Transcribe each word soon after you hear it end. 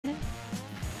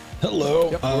Hello.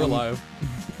 Yep, we're live.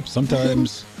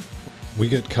 Sometimes we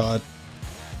get caught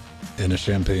in a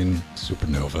champagne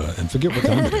supernova and forget what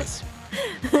time it is.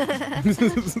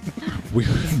 We're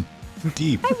in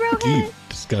deep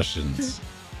discussions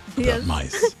about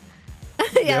mice.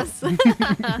 Yes.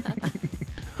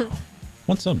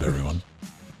 What's up, everyone?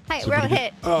 Hi,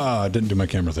 Rohit. I didn't do my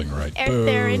camera thing right.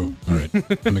 Theron. All right,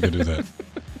 let me go do that.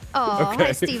 Oh, Okay.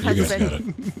 hi, Steve You guys got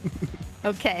Hudson. it.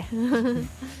 Okay.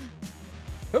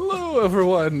 Hello,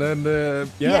 everyone, and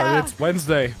Yeah. it's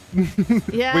Wednesday.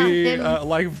 Yeah. We and-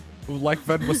 like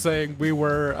Ven was saying, we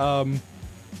were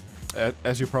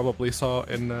as you probably saw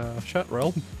in chat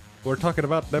realm, we're talking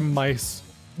about them mice.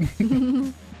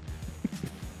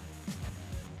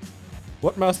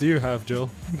 What mouse do you have, Jill?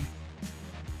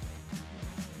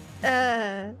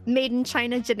 made in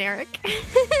China generic.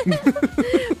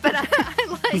 But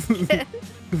I like it.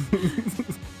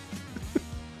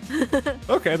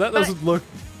 Okay, that doesn't look,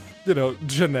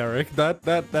 generic. That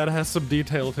has some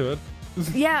detail to it.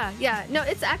 Yeah. No,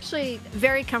 it's actually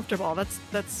very comfortable.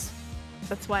 That's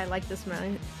why I like this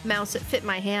mouse. It fit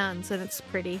my hands and it's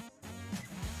pretty.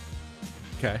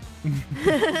 Okay.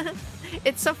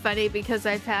 It's so funny because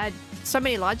I've had so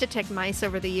many Logitech mice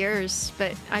over the years,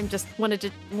 but I'm just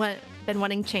been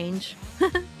wanting change. So.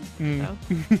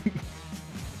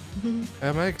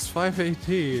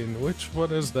 MX518. Which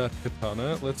one is that,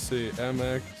 Katana? Let's see.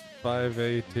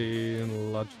 MX518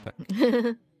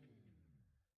 Logitech.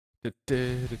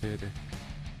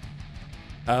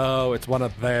 Oh, it's one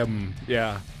of them.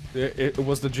 Yeah. It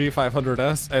was the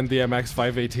G500S and the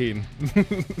MX518.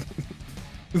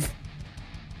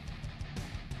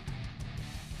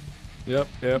 Yep.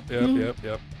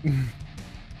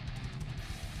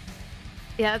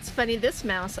 Yeah, it's funny. This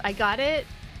mouse, I got it,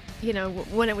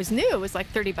 when it was new, it was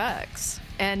like $30.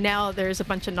 And now there's a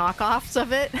bunch of knockoffs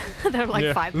of it that are like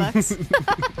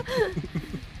 $5.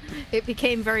 It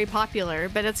became very popular,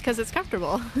 but it's because it's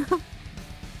comfortable.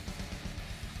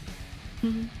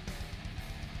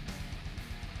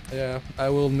 Yeah, I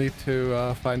will need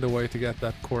to find a way to get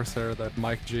that Corsair, that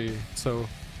Mike G. So,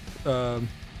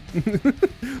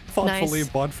 thoughtfully Nice.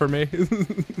 bought for me.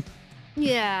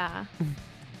 Yeah.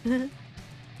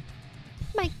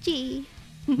 Mike G.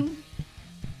 All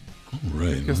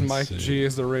right. Because let's Mike see. G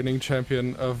is the reigning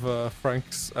champion of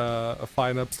Frank's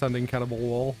fine upstanding cannibal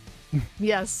wall.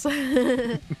 Yes.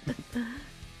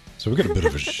 So we got a bit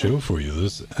of a show for you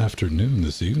this afternoon,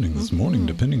 this evening, this morning,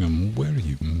 depending on where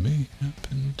you may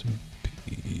happen to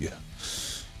be.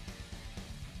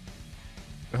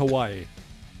 Hawaii.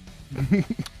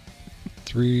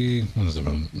 3, what is it?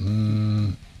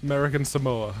 American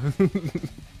Samoa.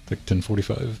 Like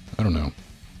 10:45? I don't know.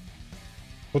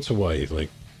 What's Hawaii? Like,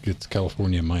 it's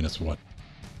California minus what?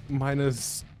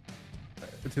 It's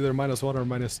either -1 or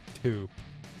 -2.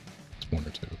 It's 1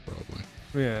 or 2, probably.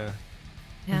 Yeah.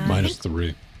 Yeah, Minus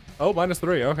 3. Oh,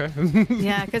 -3, okay.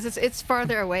 yeah, because it's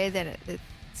farther away than it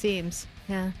seems.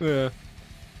 Yeah. Yeah.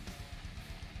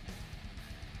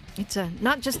 It's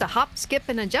not just a hop, skip,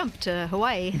 and a jump to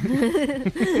Hawaii.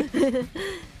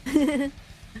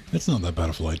 It's not that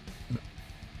bad a flight.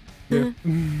 Yeah.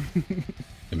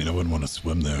 I mean, I wouldn't want to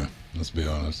swim there, let's be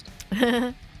honest.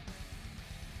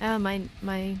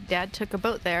 My dad took a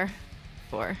boat there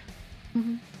before.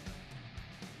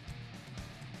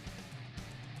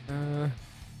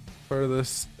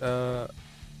 Furthest, let's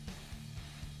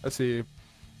see.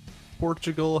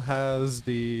 Portugal has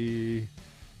the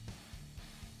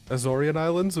Azorian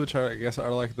Islands, which I guess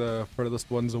are like the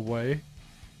furthest ones away.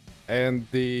 And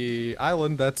the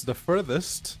island that's the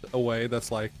furthest away, that's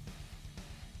like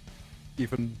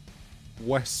even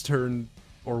western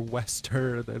or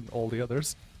wester than all the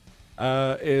others,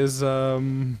 is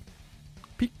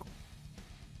Peak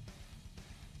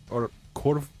or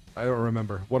Corv. I don't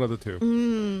remember. One of the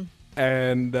two.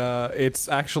 And it's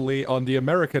actually on the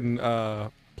American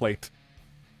plate.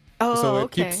 Oh, So it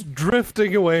okay. keeps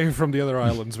drifting away from the other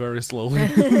islands very slowly.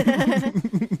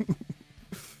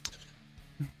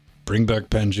 Bring back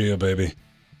Pangea, baby.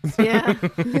 Yeah.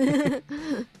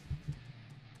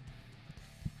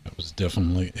 That was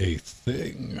definitely a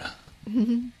thing.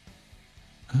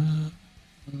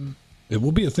 It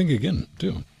will be a thing again,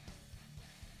 too.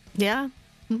 Yeah.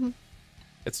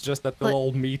 It's just that they'll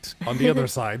all meet on the other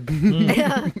side.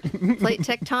 Yeah. Plate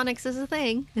tectonics is a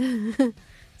thing.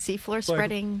 Seafloor like-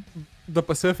 spreading. The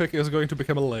Pacific is going to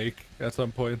become a lake at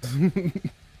some point.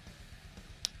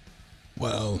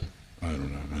 Well, I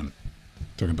don't know, man.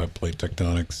 Talking about plate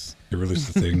tectonics, they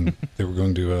released the thing. They were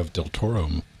going to have Del Toro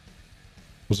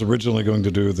was originally going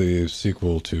to do the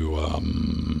sequel to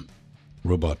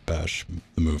Robot Bash,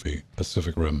 the movie,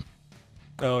 Pacific Rim.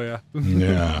 Oh yeah.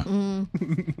 Yeah.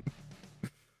 Mm.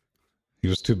 He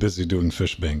was too busy doing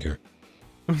fish banker.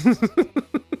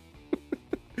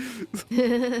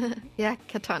 Yeah,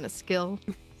 katana skill.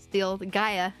 Steal the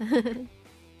Gaia.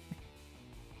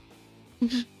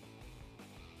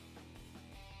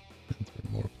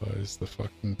 Anthropomorphize the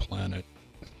fucking planet.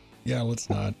 Yeah, let's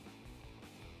not.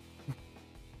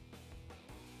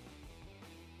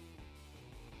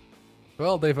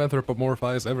 Well, they've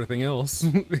anthropomorphized everything else,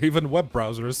 even web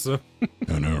browsers. So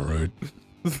I know, right?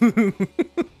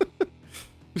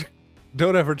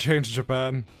 don't ever change,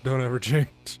 Japan. Don't ever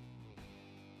change.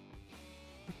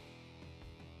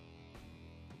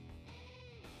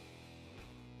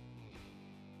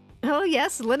 Oh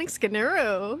yes, Linux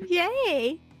GNU.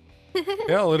 Yay!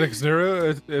 Yeah, Linux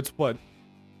Nero. It's what,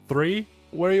 3?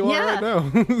 Where you are Yeah. right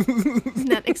now? Isn't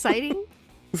that exciting?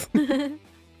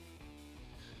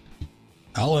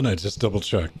 Alan, I just double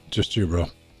checked. Just you, bro.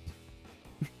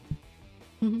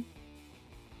 Mhm.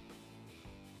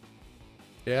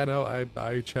 Yeah, no,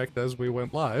 I checked as we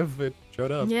went live. It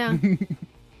showed up. Yeah.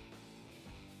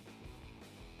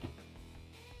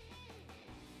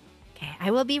 Okay,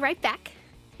 I will be right back.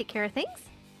 Take care of things.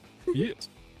 Yes.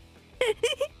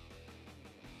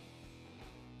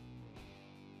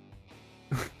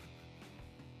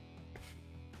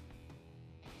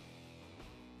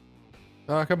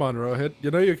 Oh, come on, Rohit. You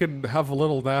know you can have a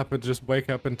little nap and just wake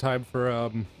up in time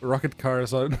for rocket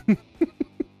cars on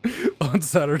on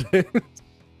Saturday.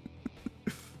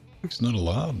 It's not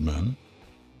allowed, man.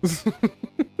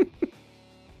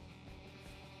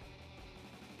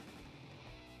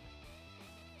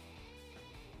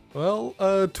 Well,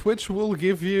 Twitch will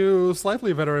give you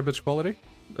slightly better image quality,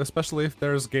 especially if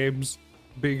there's games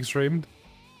being streamed.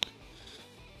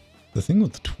 The thing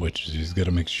with Twitch is you've got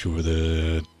to make sure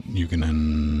that you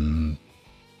can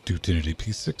do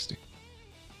 1080p 60.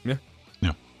 Yeah.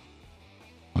 Yeah.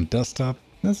 On desktop,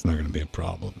 that's not going to be a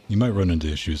problem. You might run into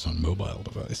issues on mobile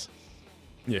device.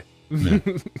 Yeah. Yeah.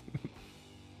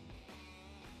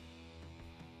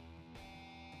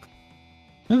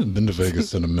 I haven't been to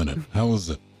Vegas in a minute. How was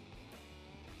it?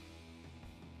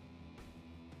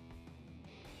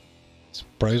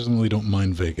 Surprisingly, don't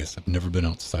mind Vegas. I've never been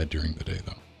outside during the day,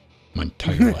 though. My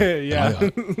entire life. Yeah.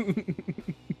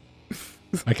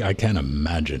 I can't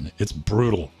imagine. It's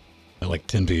brutal at like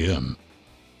 10 p.m.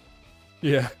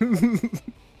 Yeah.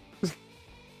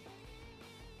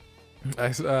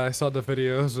 I saw the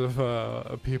videos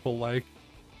of people like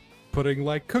putting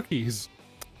like cookies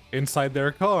inside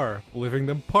their car, leaving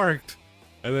them parked,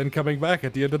 and then coming back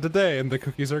at the end of the day and the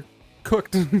cookies are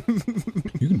cooked. You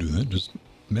can do that.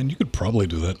 Man, you could probably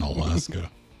do that in Alaska.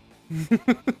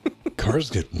 Cars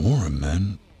get warm,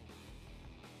 man.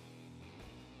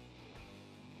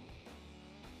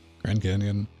 Grand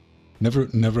Canyon,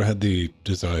 never had the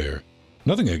desire.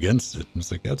 Nothing against it. It's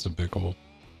like, that's a big hole.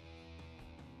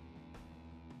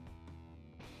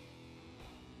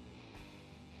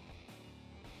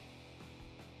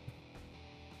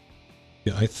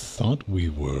 Yeah, I thought we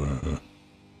were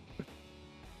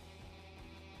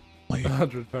like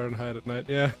 100 Fahrenheit at night,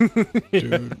 yeah.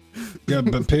 dude. Yeah,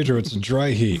 but Pedro, it's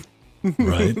dry heat,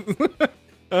 right?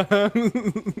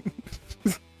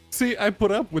 See, I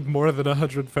put up with more than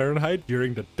 100 Fahrenheit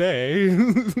during the day.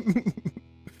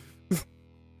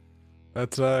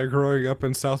 That's growing up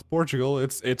in South Portugal.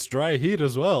 It's dry heat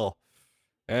as well,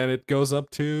 and it goes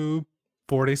up to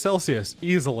 40 Celsius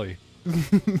easily.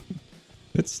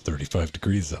 It's 35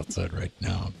 degrees outside right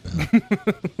now. Man.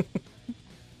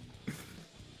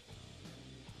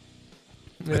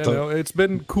 Yeah, no, it's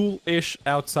been cool-ish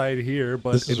outside here,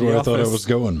 but This is in the where I thought I office- was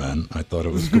going, man. I thought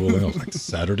it was cooling off. Like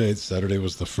Saturday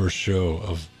was the first show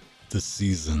of the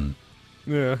season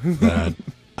Yeah. that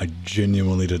I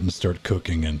genuinely didn't start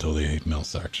cooking until the 8 mil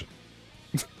section.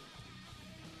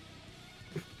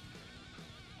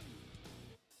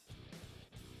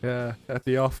 Yeah, at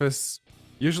the office.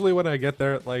 Usually when I get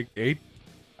there at like 8,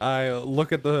 I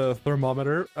look at the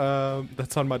thermometer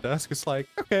that's on my desk. It's like,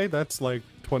 okay, that's like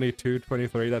 22,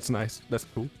 23. That's nice. That's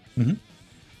cool. Mhm.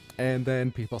 And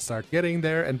then people start getting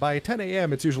there, and by 10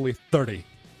 a.m. it's usually 30.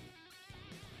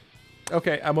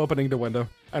 Okay, I'm opening the window.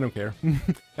 I don't care.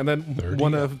 And then 30?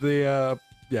 one of the,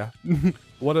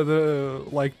 one of the,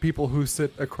 like, people who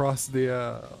sit across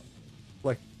the,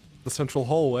 like, the central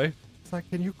hallway, it's like,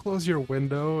 can you close your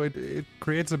window? It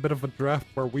creates a bit of a draft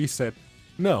where we sit.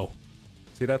 No.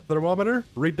 See that thermometer?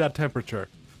 Read that temperature.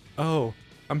 Oh,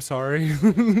 I'm sorry.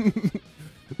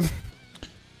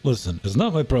 Listen, it's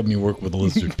not my problem you work with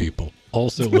lizard people.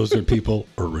 Also, lizard people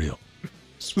are real.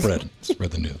 Spread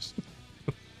the news.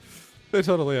 They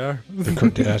totally are. The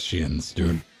Kardashians,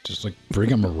 dude. Just like bring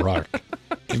them a rock.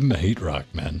 Give him a heat rock,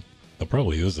 man. They'll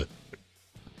probably use it.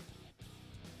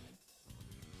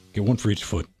 Get one for each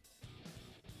foot.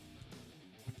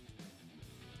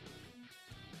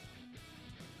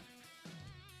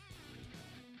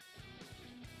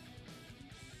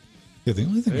 Yeah, the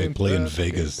only thing I play in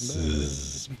Vegas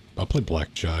is I'll play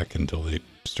blackjack until they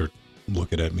start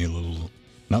looking at me a little.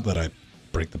 Not that I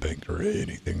break the bank or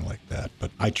anything like that, but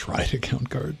I try to count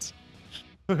cards.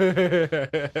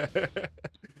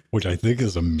 Which I think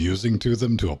is amusing to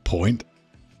them to a point.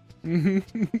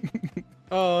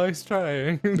 Oh, he's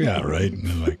trying. Yeah, right?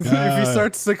 And like, If he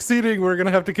starts succeeding, we're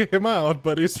gonna have to kick him out,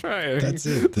 but he's trying. That's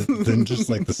it. Then just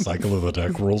like the cycle of the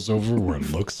deck rolls over where it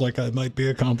looks like I might be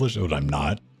accomplished, but I'm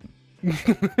not.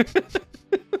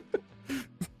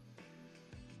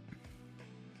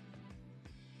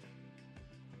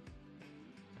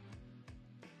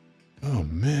 Oh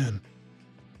man.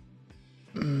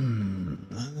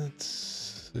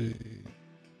 Let's see.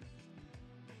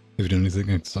 Have you done anything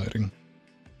exciting?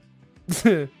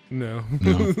 No. No.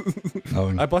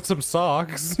 Nothing. I bought some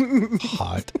socks.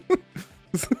 Hot.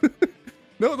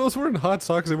 No, those weren't hot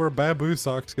socks. They were bamboo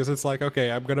socks because it's like,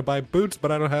 okay, I'm gonna buy boots,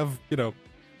 but I don't have,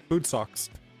 boot socks.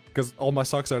 Because all my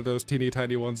socks are those teeny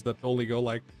tiny ones that only go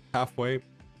like halfway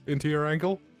into your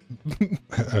ankle.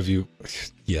 Have you?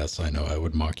 Yes, I know. I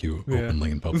would mock you Yeah.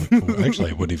 openly in public.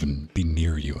 Actually, I wouldn't even be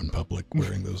near you in public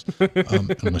wearing those,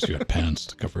 unless you had pants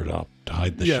to cover it up to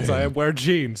hide the Yes, shame. I wear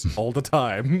jeans all the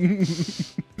time.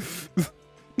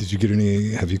 Did you get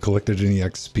any? Have you collected any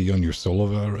XP on your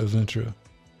solo adventure?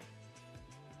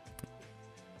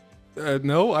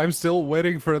 No, I'm still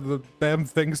waiting for the damn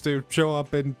things to show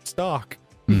up in stock.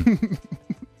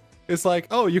 It's like,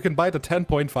 oh, you can buy the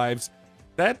 10.5s.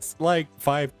 That's like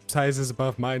 5 sizes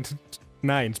above mine.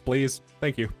 9s, please.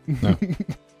 Thank you. No.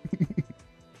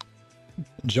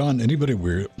 John, anybody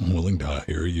willing to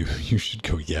hire you, you should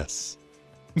go yes.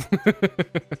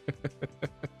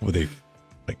 With a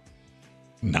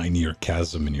 9-year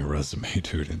chasm in your resume,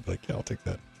 dude, and like, yeah, I'll take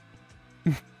that.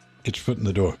 Get your foot in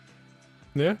the door.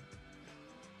 Yeah.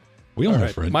 We all All have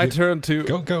right, friends. my turn to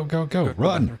Go.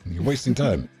 Run. You're wasting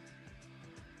time.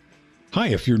 Hi,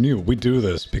 if you're new, we do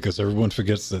this because everyone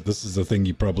forgets that this is the thing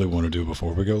you probably want to do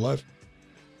before we go live.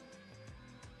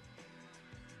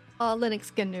 Oh,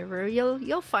 Linux Gnu,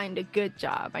 you'll find a good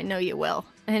job. I know you will.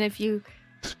 And if you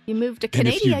move to And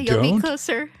if you Canada, you'll be don't-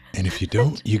 closer. And if you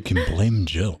don't, you can blame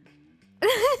Jill.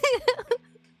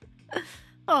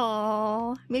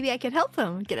 Oh, maybe I could help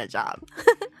him get a job.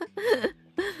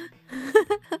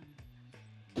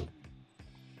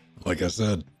 Like I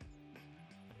said.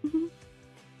 Can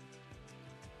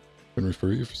refer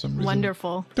you for some reason.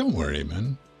 Wonderful. Don't worry,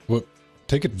 man. Well,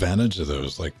 take advantage of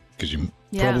those, because you're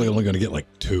Yeah. probably only going to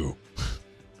get 2.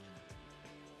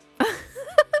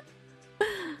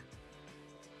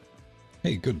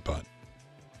 Hey, good bud.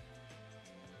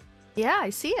 Yeah,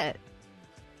 I see it.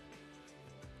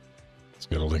 It's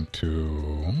got a link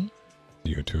to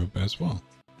YouTube as well.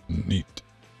 Neat.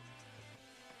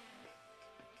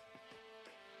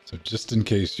 So just in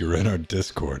case you're in our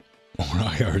Discord or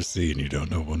IRC and you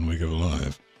don't know when we go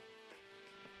live.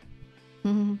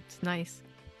 It's nice.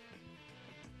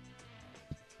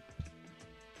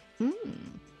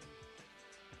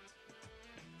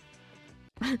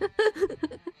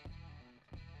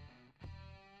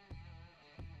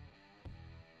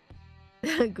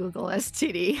 Google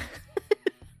STD.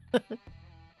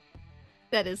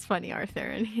 That is funny, Arthur,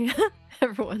 and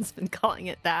everyone's been calling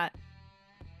it that.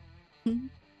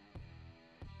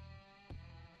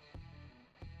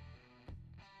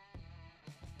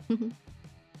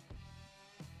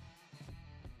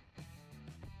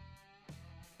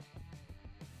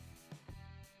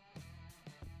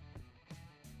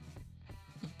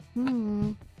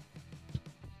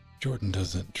 Jordan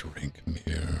doesn't drink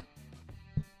beer.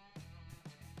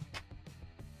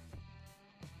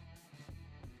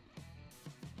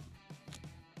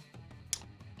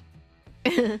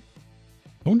 I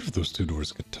wonder if those two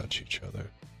doors could touch each other.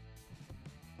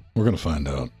 We're gonna find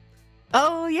out.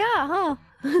 Oh, yeah, huh?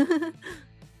 I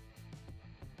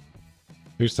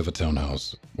used to have a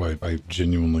townhouse where I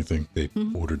genuinely think they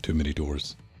ordered too many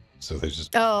doors. So they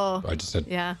just, Oh, I just had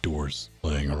yeah. doors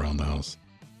laying around the house.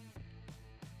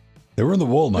 They were in the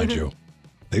wall, mind you.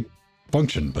 They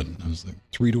functioned, but I was like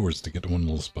 3 doors to get to one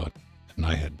little spot. And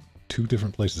I had 2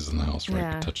 different places in the house where I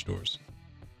Yeah. could touch doors.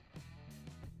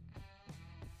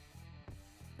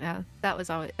 Yeah,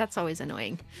 that's always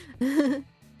annoying.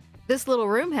 This little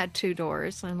room had 2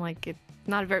 doors. I'm like, it's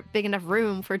not a very big enough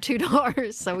room for 2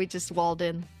 doors, so we just walled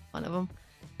in one of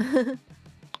them.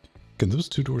 Can those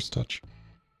 2 doors touch?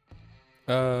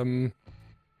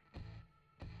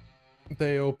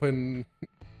 They open.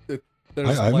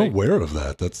 There's I'm like aware of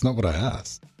that. That's not what I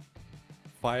asked.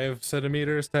 5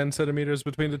 centimeters, 10 centimeters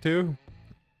between the two.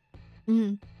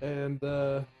 Mhm. And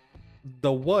the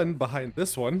one behind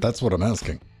this one. That's what I'm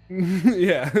asking.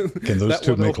 Yeah. Can those that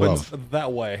two one make opens love?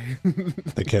 that way.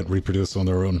 They can't reproduce on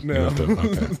their own? You No. have to,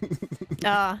 okay.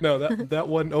 No, that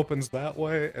one opens that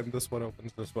way, and this one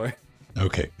opens this way.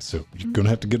 Okay, so you're gonna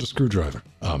have to get a screwdriver.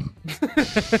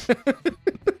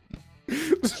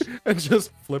 And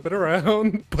just flip it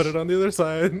around, put it on the other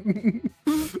side.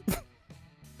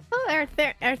 Oh,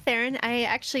 Theron, I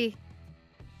actually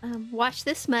washed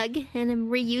this mug and I'm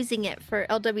reusing it for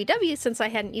LWW since I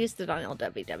hadn't used it on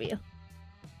LWW.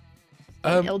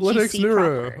 Linux LGC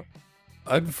Nuru. proper.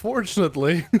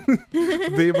 Unfortunately,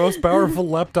 the most powerful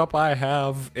laptop I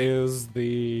have is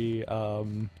the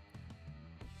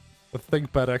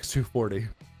ThinkPad X240.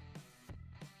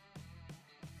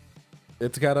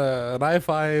 It's got an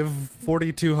i5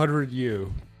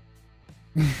 4200U.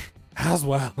 As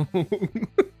well.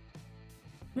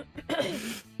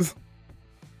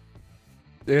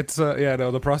 It's yeah,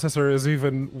 no, the processor is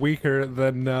even weaker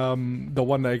than the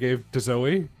one I gave to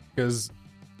Zoe, because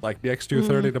like the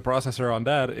X230, the processor on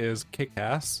that is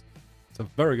kick-ass. It's a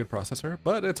very good processor,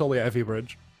 but it's only Ivy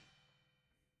Bridge.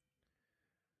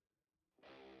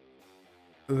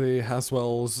 The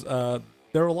Haswells,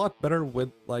 they're a lot better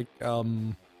with like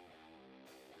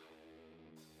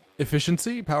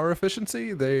efficiency, power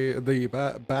efficiency.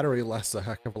 The battery lasts a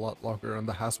heck of a lot longer on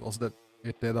the Haswells than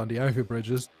it did on the Ivy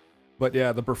Bridges. But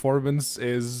yeah, the performance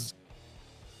is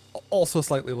also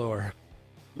slightly lower.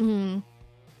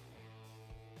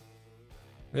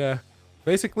 Yeah.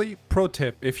 Basically, pro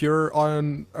tip, if you're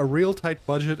on a real tight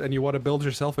budget and you want to build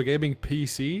yourself a gaming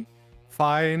PC,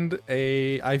 find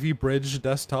a Ivy Bridge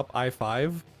desktop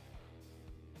i5.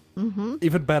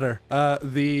 Even better.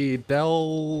 The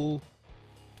Dell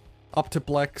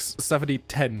Optiplex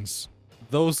 7010s.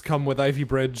 Those come with Ivy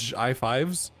Bridge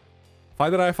i5s.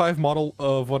 Find an i5 model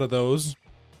of one of those.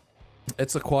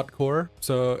 It's a quad core,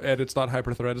 and it's not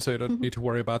hyper-threaded, so you don't need to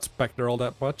worry about Spectre all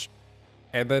that much.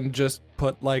 And then just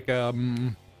put like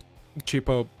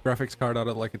cheapo graphics card on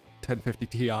it, like a 1050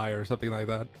 Ti or something like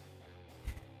that.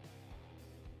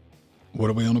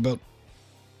 What are we on about?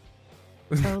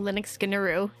 So Linux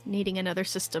Gnuru needing another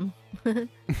system.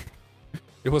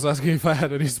 It was asking if I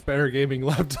had any spare gaming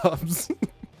laptops.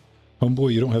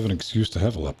 Homeboy, you don't have an excuse to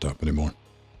have a laptop anymore.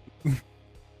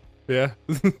 Yeah.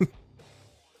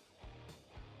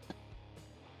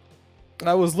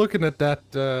 I was looking at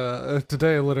that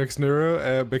today, Linux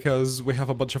Nuru, because we have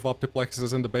a bunch of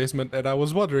Optiplexes in the basement, and I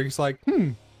was wondering, it's like,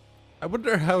 I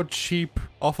wonder how cheap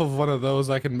off of one of those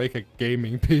I can make a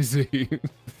gaming PC.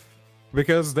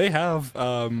 Because they have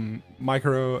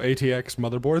micro ATX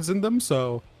motherboards in them,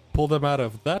 so pull them out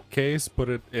of that case, put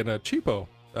it in a cheapo,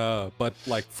 but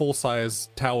like full-size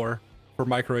tower for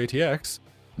micro ATX.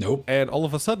 Nope. And all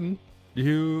of a sudden,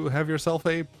 you have yourself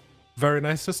a very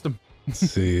nice system.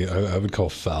 See, I would call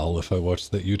foul if I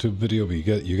watched that YouTube video, but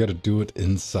you got to do it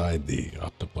inside the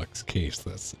Optiplex case.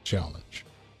 That's the challenge.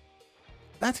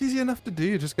 That's easy enough to do.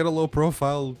 You just get a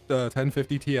low-profile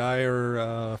 1050 Ti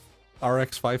or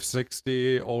RX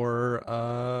 560 or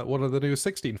one of the new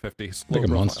 1650s. Like a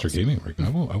monster gaming rig. I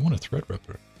want a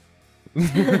Threadripper.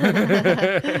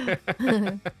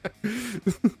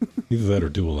 Either that or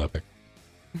Dual Epic.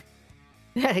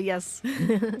 Yes.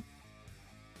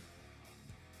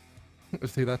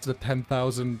 See, that's a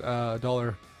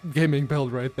 $10,000 gaming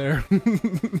build right there.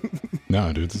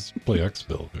 Nah, dude, this is Play X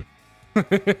build, dude.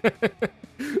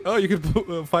 Oh, you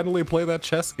could finally play that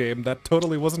chess game that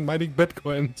totally wasn't mining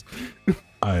bitcoins.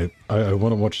 I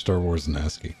want to watch Star Wars in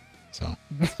ASCII, so.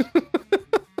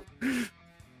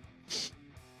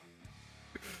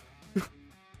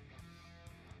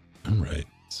 Alright,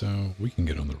 so we can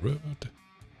get on the road.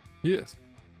 Yes.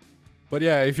 But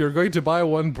yeah, if you're going to buy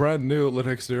one brand new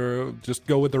Linux Nuru, just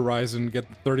go with the Ryzen, get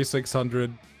the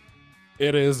 3600.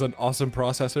 It is an awesome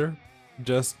processor.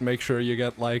 Just make sure you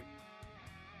get like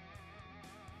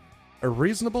a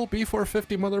reasonable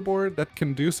B450 motherboard that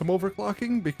can do some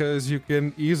overclocking, because you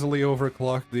can easily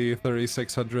overclock the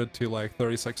 3600 to like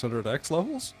 3600X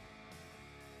levels.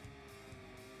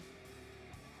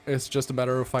 It's just a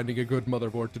matter of finding a good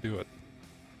motherboard to do it.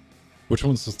 Which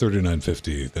one's the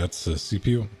 3950? That's a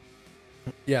CPU?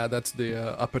 Yeah, that's the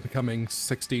up-and-coming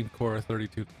 16-core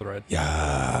 32-thread.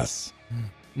 Yes!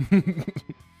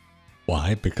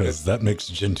 Why? Because that makes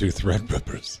Gen 2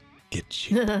 Threadrippers. Get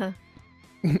you.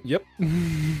 Yep.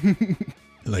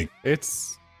 Like,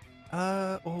 it's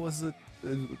what was it?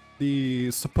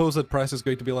 The supposed price is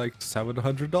going to be like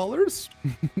 $700.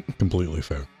 completely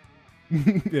fair.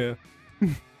 Yeah.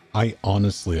 I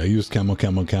use Camel.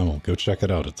 Go check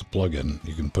it out. It's a plugin.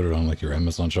 You can put it on like your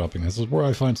Amazon shopping. This is where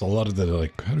I find a lot of the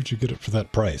like, how did you get it for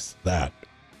that price? That.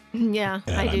 Yeah.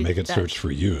 And I make it search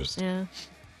for used. Yeah.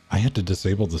 I had to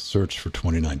disable the search for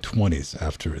 2920s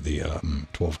after the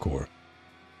 12-core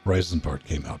Ryzen part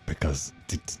came out because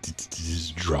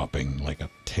it's dropping like a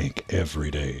tank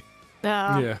every day.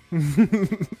 Yeah.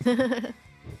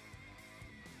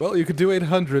 Well, you could do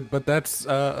 800, but that's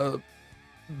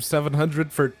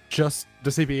 700 for just the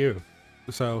CPU.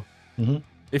 So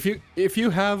if you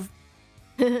have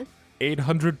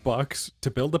 $800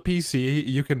 to build a PC,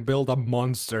 you can build a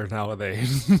monster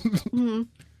nowadays.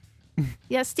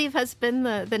 Yeah, Steve has been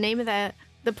the name of the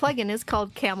plugin is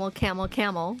called Camel.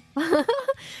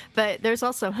 But there's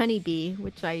also Honeybee,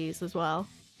 which I use as well.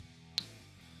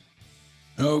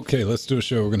 Okay, let's do a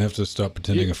show. We're going to have to stop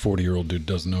pretending a 40-year-old dude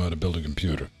doesn't know how to build a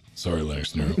computer. Sorry,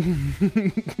 Linux Nero.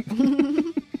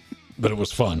 But it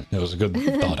was fun. It was a good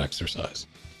thought exercise.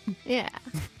 Yeah.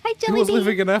 Hi, He was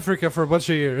living in Africa for a bunch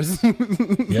of years.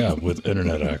 Yeah, with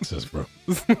internet access, bro.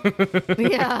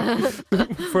 Yeah.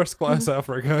 First class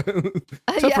Africa.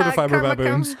 Except for the fiber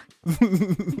baboons.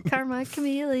 Karma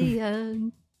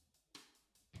chameleon.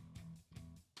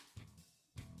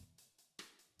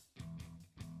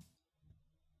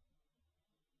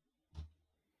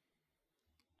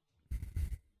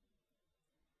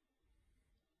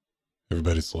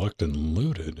 Everybody's locked and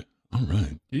loaded. All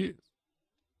right. Yeah.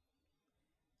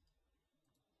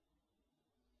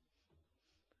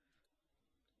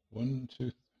 One,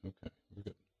 two. Okay, we're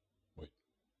good. Wait.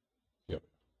 Yep.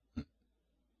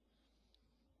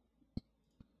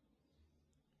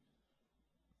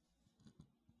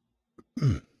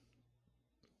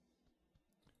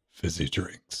 Fizzy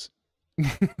drinks.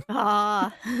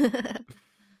 Ah. I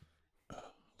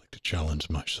like to challenge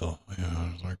myself. Yeah,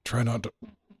 I was like, try not to.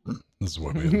 This is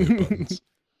why we have mute buttons.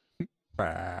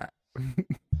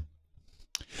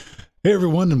 Hey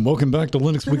everyone, and welcome back to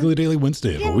Linux Weekly Daily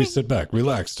Wednesday, where we sit back,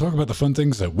 relax, talk about the fun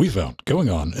things that we found going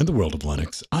on in the world of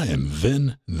Linux. I am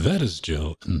Vin, that is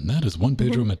Jill, and that is Juan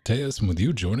Pedro Mateus, and with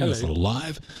you joining us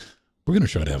live, we're going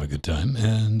to try to have a good time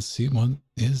and see what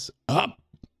is up.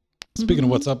 Speaking of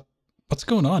what's up, what's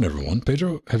going on, everyone?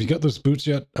 Pedro, have you got those boots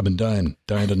yet? I've been dying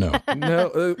to know.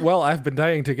 No, well, I've been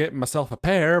dying to get myself a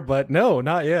pair, but no,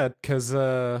 not yet, because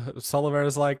Sullivan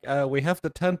is like, we have the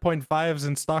 10.5s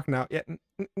in stock now. Yeah,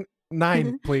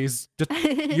 9, please. Just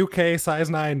UK size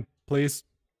 9, please.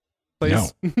 Please. No.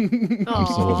 I'm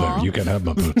Sullivan. You can have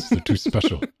my boots. They're too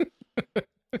special.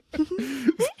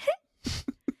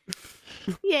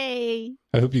 Yay.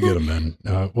 I hope you get them, man.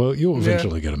 Well, you'll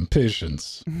eventually get them.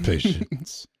 Patience.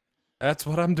 Patience. That's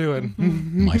what I'm doing.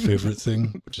 My favorite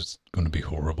thing, which is going to be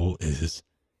horrible, is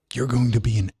you're going to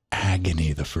be in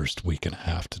agony the first week and a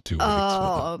half to 2 weeks.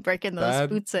 Oh, breaking those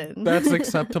boots in. That's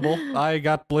acceptable. I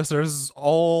got blisters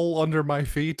all under my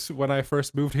feet when I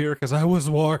first moved here because I was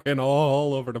walking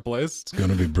all over the place. It's going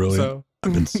to be brilliant. So.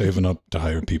 I've been saving up to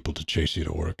hire people to chase you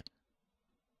to work.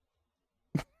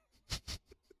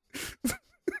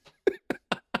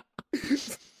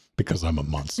 Because I'm a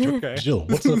monster. Okay. Jill,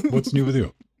 what's up? What's new with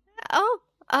you?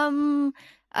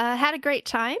 Had a great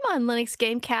time on Linux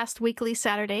Gamecast Weekly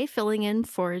Saturday, filling in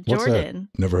for Jordan. What's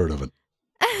that? Never heard of it.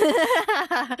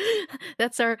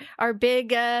 That's our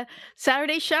big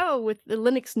Saturday show with the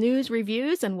Linux news,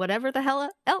 reviews, and whatever the hell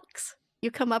else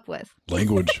you come up with.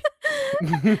 Language.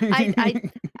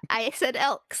 I said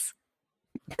elks.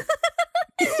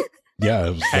 Yeah,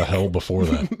 it was the hell before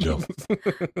that, Jill.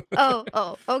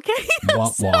 Oh, okay.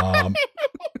 Womp womp.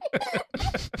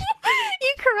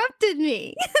 You corrupted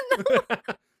me.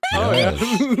 Oh, yeah.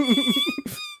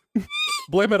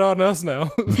 Blame it on us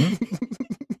now.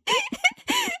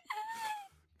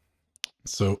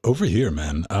 So over here,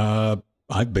 man,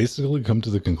 I've basically come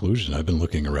to the conclusion. I've been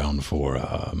looking around for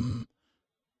kind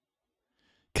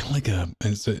of like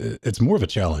it's more of a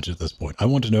challenge at this point. I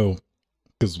want to know,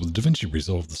 because with DaVinci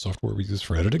Resolve, the software we use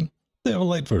for editing, they have a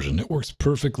light version. It works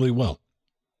perfectly well.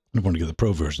 I want to get the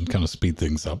pro version, kind of speed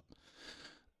things up.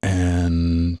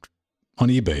 And on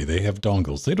eBay, they have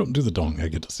dongles. They don't do the I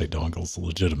get to say dongles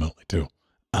legitimately, too.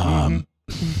 I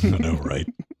know, right?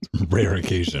 Rare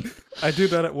occasion. I do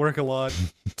that at work a lot,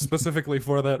 specifically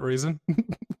for that reason.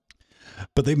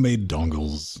 But they made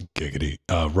dongles, giggity,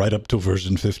 right up to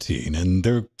version 15, and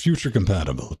they're future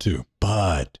compatible, too.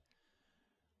 But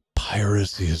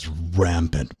piracy is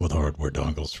rampant with hardware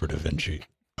dongles for DaVinci.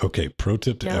 Okay, pro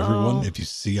tip to everyone, if you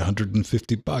see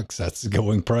 $150, that's the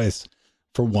going price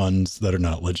for ones that are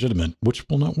not legitimate, which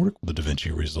will not work with the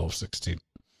DaVinci Resolve 16.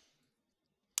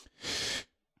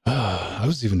 I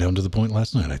was even down to the point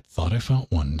last night. I thought I found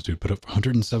one. Dude put up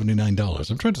 $179.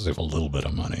 I'm trying to save a little bit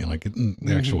of money. Like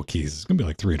the actual keys, it's gonna be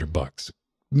like $300.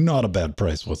 Not a bad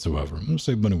price whatsoever. I'm gonna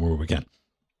save money where we can.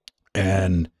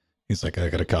 And he's like, I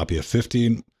got a copy of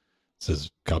 15. It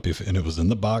says copy of, and it was in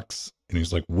the box. And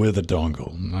he's like, with a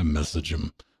dongle. And I message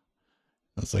him.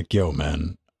 I was like, yo,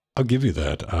 man, I'll give you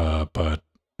that. But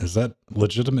is that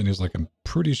legitimate? And he's like, I'm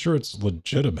pretty sure it's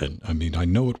legitimate. I mean, I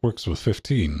know it works with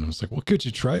 15. And I was like, well, could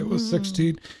you try it with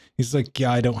 16? He's like,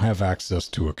 yeah, I don't have access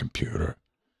to a computer.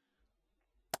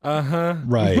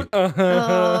 Right.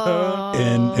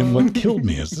 And what killed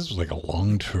me is this was like a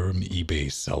long-term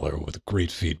eBay seller with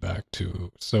great feedback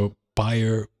too. So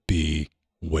buyer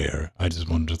beware. I just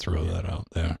wanted to throw that out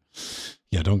there.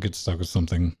 Yeah, don't get stuck with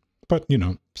something, but you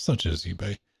know, such as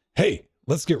eBay. Hey,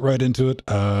 let's get right into it.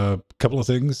 Couple of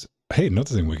things. Hey,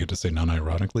 another thing we get to say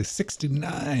non-ironically,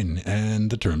 69 and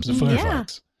the terms of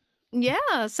Firefox.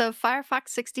 Yeah, so Firefox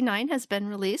 69 has been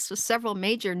released with several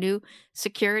major new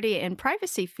security and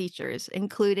privacy features,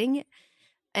 including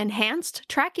enhanced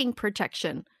tracking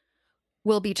protection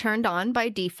will be turned on by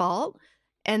default,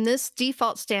 and this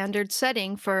default standard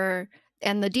setting for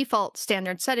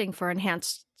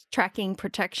enhanced tracking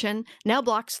protection now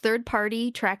blocks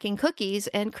third-party tracking cookies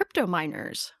and crypto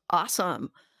miners.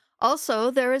 Awesome.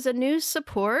 Also, there is a new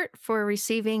support for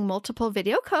receiving multiple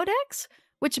video codecs,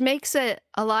 which makes it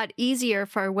a lot easier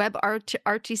for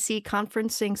WebRTC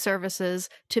conferencing services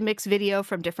to mix video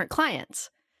from different clients.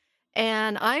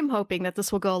 And I'm hoping that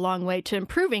this will go a long way to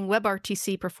improving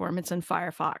WebRTC performance in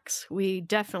Firefox. We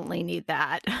definitely need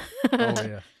that. Oh,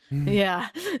 yeah. Yeah.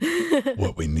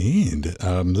 What we need,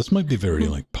 this might be very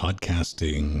like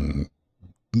podcasting,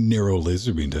 narrow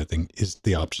laser beam type thing, is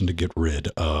the option to get rid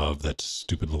of that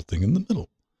stupid little thing in the middle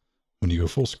when you go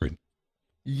full screen.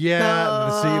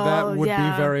 Yeah, see, that would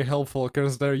be very helpful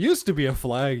because there used to be a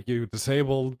flag you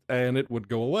disabled and it would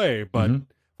go away, but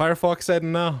Firefox said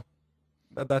no,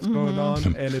 that's going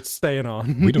on and it's staying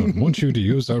on. We don't want you to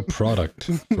use our product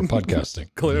for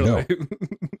podcasting. Clearly. No.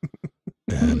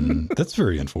 And that's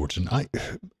very unfortunate. I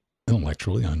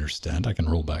intellectually understand. I can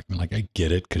roll back and like, I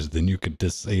get it, because then you could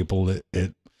disable it.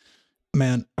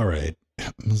 Man, all right.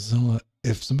 Mozilla,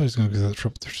 if somebody's going to go that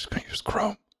trouble, they're just going to use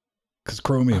Chrome. Because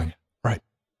Chromium, right.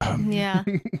 Yeah.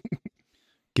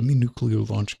 Give me nuclear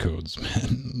launch codes,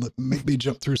 man. Make me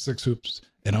jump through 6 hoops,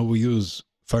 and I will use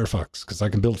Firefox, because I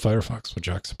can build Firefox with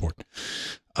Jack support.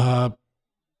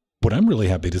 What I'm really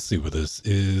happy to see with this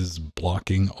is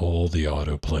blocking all the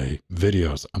autoplay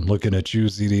videos. I'm looking at you,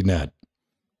 ZDNet.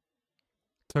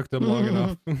 Took them long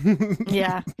enough.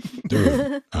 Yeah.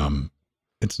 Dude,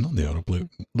 it's not the autoplay.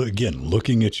 Again,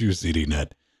 looking at you,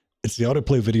 ZDNet. It's the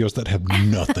autoplay videos that have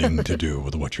nothing to do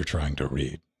with what you're trying to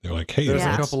read. They're like, hey, there's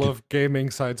a couple of gaming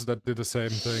sites that do the same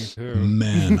thing too.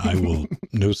 Man, I will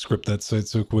no script that site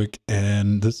so quick.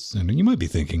 And you might be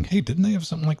thinking, hey, didn't they have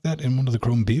something like that in one of the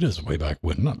Chrome betas way back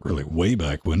when? Not really way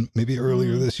back when, maybe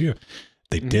earlier this year.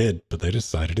 They did, but they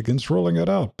decided against rolling it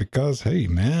out because, hey,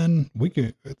 man,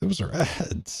 those are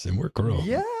ads and we're Chrome.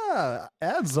 Yeah,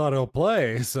 ads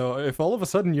autoplay. So if all of a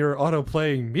sudden you're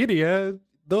autoplaying media,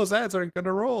 those ads aren't going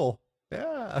to roll.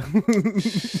 Yeah.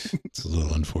 It's a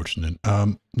little unfortunate.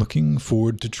 Looking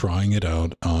forward to trying it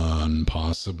out on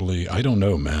possibly, I don't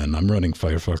know, man. I'm running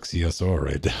Firefox ESR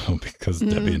right now because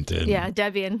Debian did. Yeah,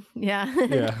 Debian. Yeah.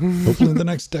 Yeah. Hopefully in the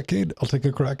next decade, I'll take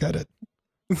a crack at it.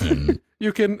 And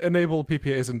you can enable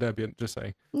PPAs in Debian, just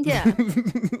saying. Yeah.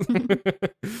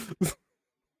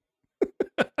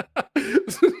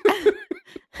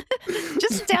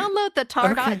 Just download the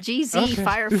tar.gz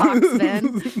Firefox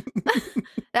then.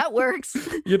 That works.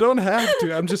 You don't have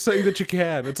to. I'm just saying that you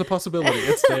can. It's a possibility.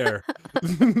 It's there.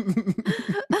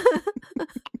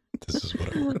 This is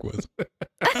what I work with.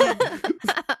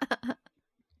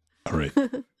 All right.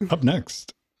 Up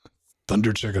next,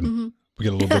 Thunder Chicken. We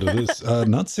get a little bit of this.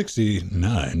 Not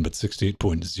 69, but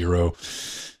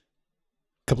 68.0.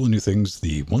 Couple of new things.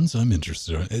 The ones I'm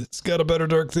interested in. It's got a better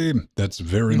dark theme. That's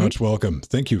very much welcome.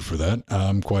 Thank you for that.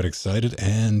 I'm quite excited.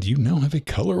 And you now have a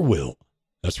color wheel.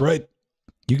 That's right.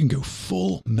 You can go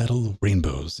full metal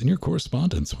rainbows in your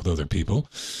correspondence with other people.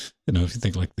 You know, if you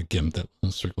think like the GIMP, that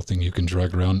little circle thing you can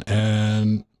drag around.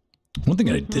 And one thing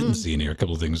I didn't see in here, a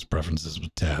couple of things, preferences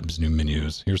with tabs, new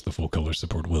menus. Here's the full color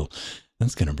support wheel.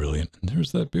 That's kind of brilliant. And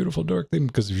there's that beautiful dark theme,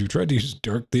 because if you tried to use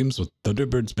dark themes with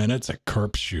Thunderbirds, man, it's a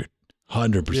carp shoot.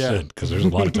 100%, because there's a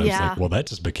lot of times like, well, that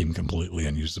just became completely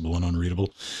unusable and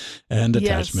unreadable. And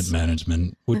attachment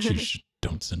management, which you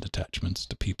don't send attachments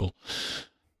to people.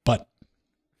 But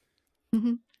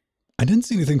I didn't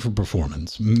see anything for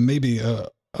performance. Maybe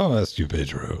I'll ask you,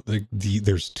 Pedro.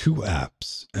 There's 2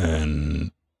 apps,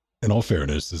 and in all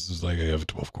fairness, this is like I have a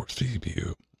 12-core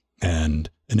CPU and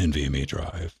an NVMe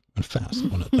drive, and a fast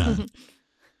one at that.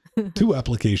 2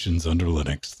 applications under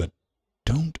Linux that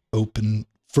don't open.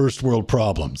 First world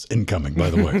problems incoming, by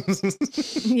the way.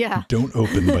 Yeah. Don't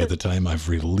open by the time I've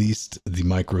released the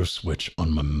micro switch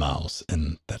on my mouse,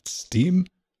 and that's Steam,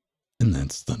 and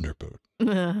that's Thunderbird.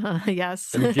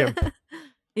 Yes. And GIMP.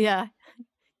 Yeah.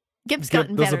 GIMP's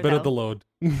gotten does better, a bit of the though. load.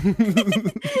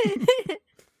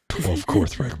 12-core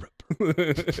Threadripper.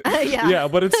 Yeah. Yeah,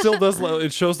 but it still does.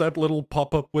 It shows that little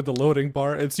pop up with the loading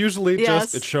bar. It's usually Yes.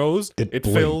 just it shows, It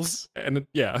fills, and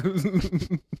yeah.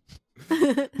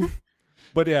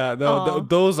 But yeah, Aw.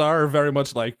 those are very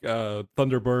much like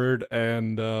Thunderbird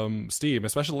and Steam,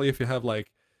 especially if you have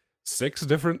like 6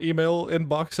 different email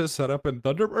inboxes set up in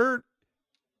Thunderbird.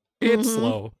 It's Mhm.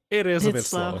 slow. It is a bit It's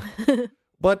slow.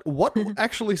 But what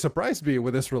actually surprised me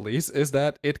with this release is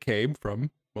that it came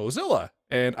from Mozilla.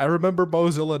 And I remember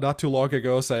Mozilla not too long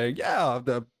ago saying, yeah,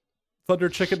 the Thunder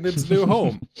Chicken needs a new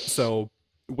home. So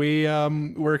we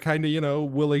were kind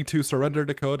of, willing to surrender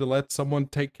the code and let someone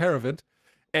take care of it.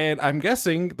 And I'm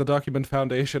guessing the Document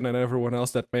Foundation and everyone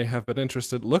else that may have been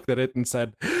interested looked at it and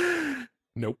said,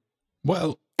 nope.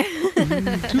 Well, to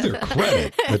their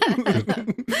credit,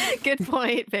 Good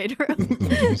point, Pedro.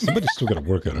 somebody's still got to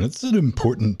work on it. It's an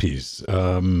important piece.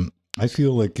 I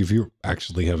feel like if you're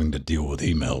actually having to deal with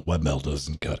email, webmail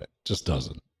doesn't cut it. Just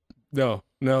doesn't. No.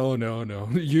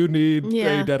 You need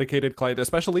Yeah. a dedicated client,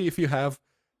 especially if you have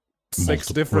 6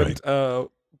 Multiple, different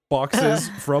boxes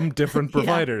from different Yeah.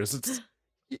 providers.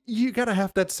 You gotta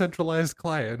have that centralized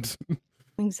client.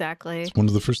 Exactly. It's one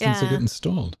of the first things that Yeah. get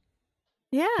installed.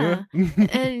 Yeah.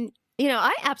 And,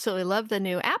 I absolutely love the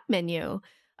new app menu.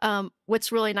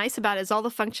 What's really nice about it is all the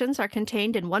functions are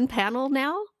contained in one panel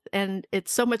now, and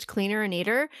it's so much cleaner and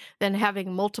neater than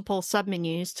having multiple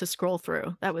submenus to scroll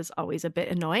through. That was always a bit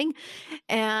annoying.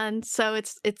 And so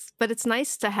but it's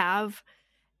nice to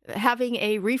having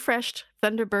a refreshed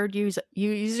Thunderbird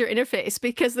user interface,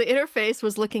 because the interface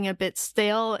was looking a bit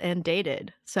stale and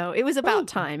dated. So it was about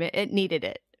time. It needed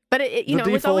it. But it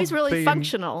was always default really theme-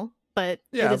 functional, but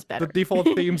Yeah, it is better. the default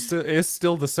theme is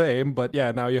still the same, but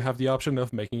yeah, now you have the option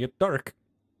of making it dark,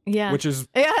 Yeah. which is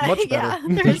Yeah, much better.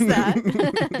 yeah, there's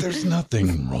that. There's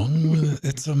nothing wrong with it.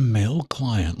 It's a mail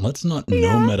client. Let's not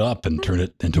gnome it up and turn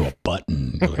it into a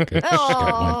button. Like it's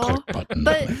got one click button.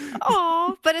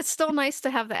 But it's still nice to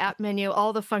have the app menu,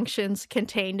 all the functions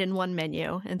contained in one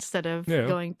menu instead of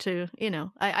going to,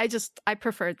 I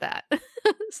preferred that.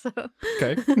 So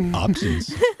Okay.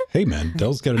 Options. Hey man,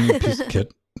 Dell's got a new piece of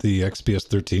kit, the XPS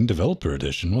 13 Developer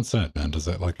Edition. What's that, man? Does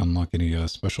that unlock any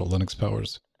special Linux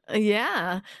powers?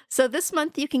 yeah. So this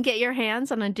month you can get your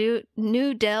hands on a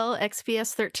new Dell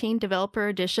XPS 13 Developer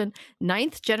Edition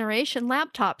 9th generation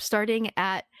laptop starting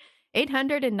at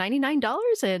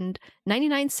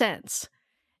 $899.99.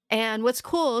 And what's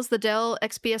cool is the Dell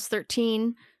XPS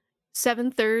 13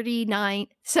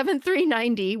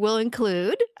 7390 will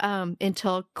include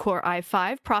Intel Core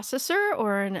i5 processor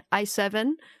or an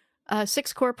i7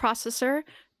 6-core processor,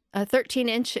 a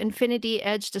 13-inch Infinity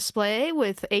Edge display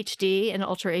with HD and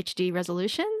Ultra HD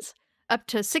resolutions, up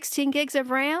to 16 gigs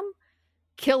of RAM,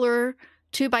 killer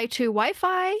 2x2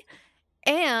 Wi-Fi,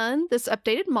 and this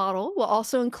updated model will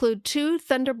also include 2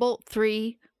 Thunderbolt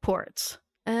 3 ports.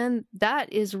 And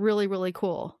that is really, really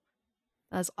cool.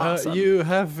 That's awesome. You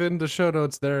have in the show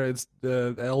notes there, it's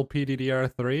the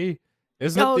LPDDR3.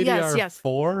 Isn't it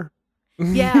DDR4?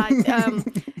 Yeah.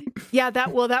 Yeah,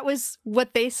 that was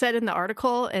what they said in the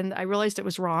article, and I realized it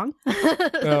was wrong.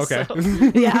 Oh, okay.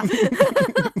 Yeah.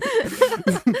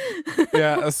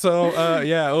 Yeah, so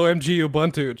OMG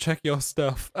Ubuntu, check your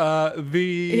stuff.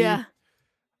 The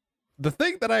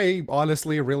thing that I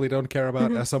honestly really don't care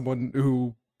about as someone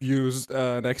who used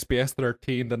an XPS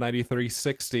 13, the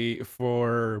 9360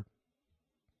 for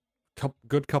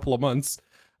good couple of months,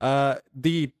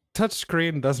 the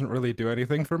touchscreen doesn't really do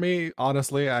anything for me.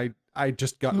 Honestly, I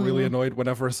just got really annoyed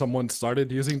whenever someone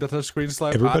started using the touchscreen.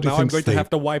 Like, now I'm going to have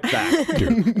to wipe that.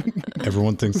 Dude,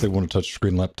 everyone thinks they want a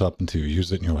touchscreen laptop until you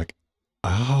use it, and you're like,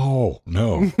 ow,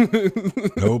 no.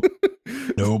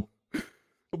 Nope.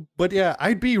 But yeah,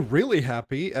 I'd be really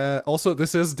happy. Also,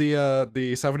 this is the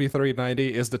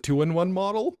 7390 is the 2-in-1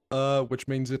 model, which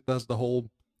means it does the whole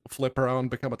flip around,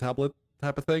 become a tablet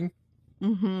type of thing.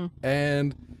 Mm-hmm.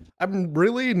 And I'm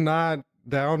really not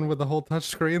down with the whole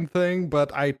touchscreen thing,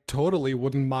 but I totally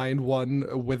wouldn't mind one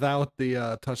without the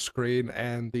touchscreen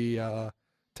and the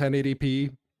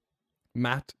 1080p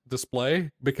matte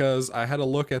display, because I had a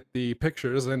look at the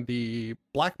pictures and the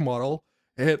black model.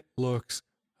 It looks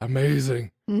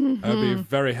Amazing. I'd be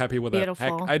very happy with that.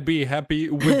 Beautiful. Heck, I'd be happy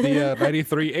with the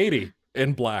 9380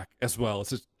 in black as well.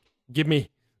 It's just, give me.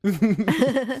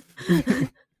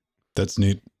 That's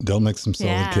neat. They'll make some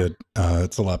solid kit.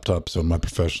 It's a laptop, so in my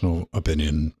professional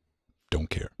opinion, don't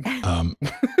care.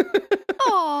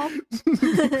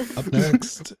 Up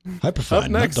next, Hyperfine, Up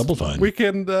next, not Double Fine. we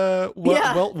can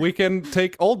well, we can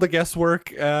take all the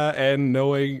guesswork and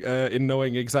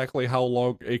knowing exactly how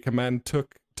long a command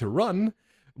took to run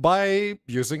by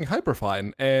using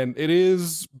Hyperfine. And it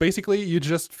is basically you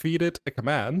just feed it a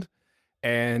command,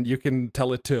 and you can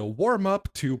tell it to warm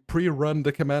up, to pre-run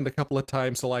the command a couple of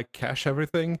times to like cache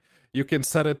everything. You can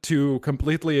set it to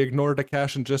completely ignore the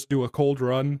cache and just do a cold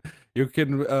run. You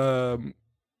can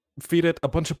feed it a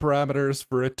bunch of parameters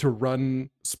for it to run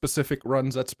specific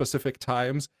runs at specific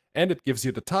times, and it gives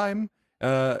you the time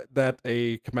that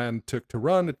a command took to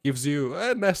run. It gives you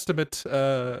an estimate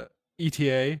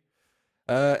ETA,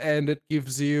 and it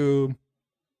gives you,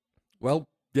 well,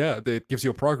 yeah, it gives you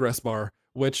a progress bar,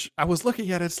 which I was looking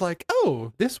at, it's like,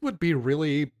 oh, this would be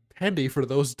really handy for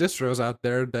those distros out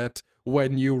there that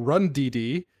when you run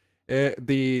DD,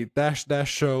 the --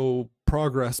 show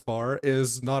progress bar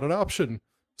is not an option.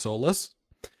 Solus.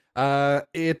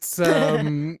 It's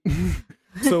so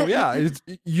yeah,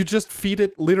 you just feed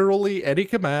it literally any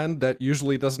command that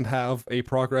usually doesn't have a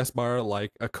progress bar,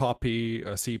 like a copy,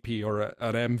 a CP, or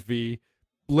an MV,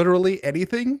 literally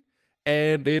anything,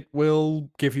 and it will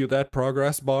give you that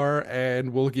progress bar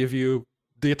and will give you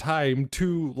the time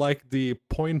to like the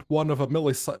 0.1 of a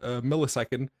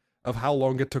millisecond of how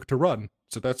long it took to run.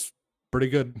 So that's pretty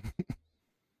good.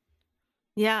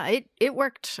 Yeah, it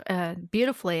worked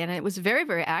beautifully, and it was very,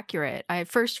 very accurate. I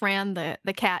first ran the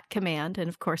cat command, and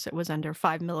of course it was under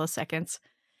 5 milliseconds.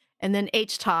 And then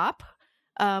htop,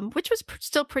 which was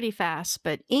still pretty fast,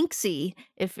 but Inksy,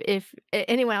 if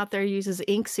anyone out there uses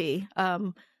Inksy,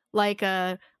 like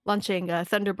launching a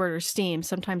Thunderbird or Steam,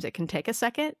 sometimes it can take a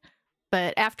second,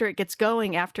 but after it gets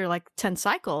going, after like 10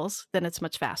 cycles, then it's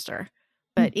much faster.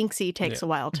 But Inksy takes a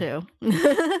while too.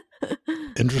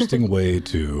 Interesting way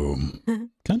to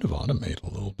kind of automate a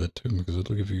little bit too, because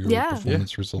it'll give you your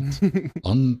performance results. Is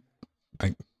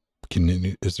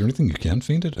there anything you can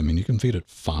feed it? I mean, you can feed it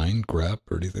fine, grep,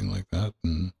 or anything like that.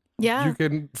 And you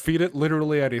can feed it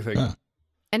literally anything.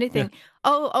 Anything. Yeah.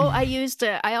 Oh,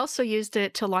 I also used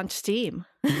it to launch Steam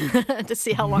to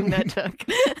see how long that took.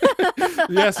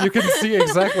 Yes, you can see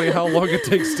exactly how long it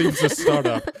takes Steam to start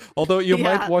up. Although you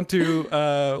might want to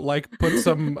like put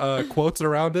some quotes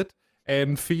around it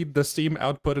and feed the Steam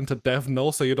output into dev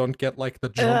null so you don't get like the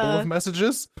jumble of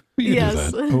messages. You can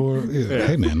do that. Or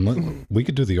hey man, we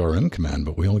could do the RN command,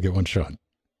 but we only get one shot.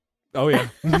 Oh yeah,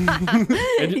 and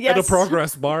a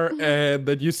progress bar, and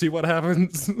then you see what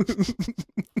happens.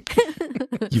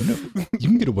 You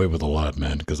can get away with a lot,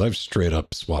 man, because I've straight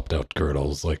up swapped out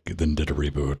kernels, like then did a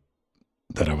reboot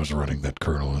that I was running that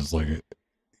kernel. It's like,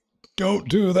 don't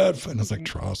do that. And it's like,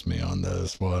 trust me on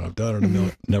this one. I've done it a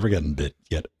million. Never gotten bit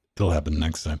yet. It'll happen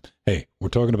next time. Hey, we're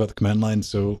talking about the command line,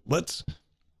 so let's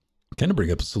kind of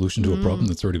bring up a solution to a problem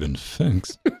that's already been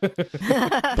fixed.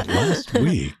 But last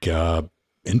week,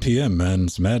 NPM, man,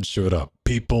 some ads showed up.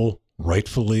 People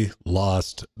rightfully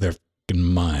lost their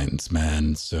minds,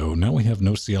 man. So now we have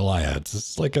no CLI ads.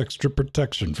 It's like extra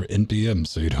protection for NPM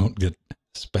so you don't get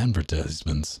spam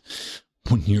advertisements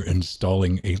when you're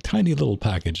installing a tiny little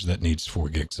package that needs 4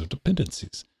 gigs of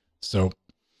dependencies. So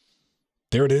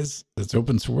there it is. It's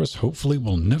open source. Hopefully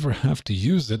we'll never have to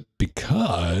use it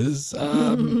because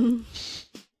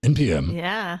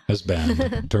NPM has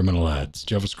banned terminal ads.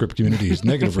 JavaScript community's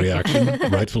negative reaction,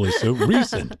 rightfully so.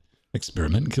 Recent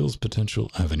experiment kills potential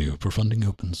avenue for funding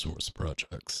open source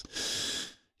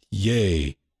projects.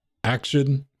 Yay.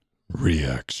 Action,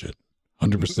 reaction.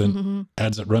 100%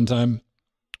 ads at runtime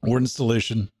or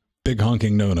installation. Big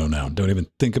honking no-no now. Don't even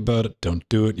think about it. Don't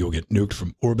do it. You'll get nuked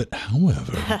from orbit.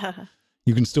 However,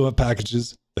 you can still have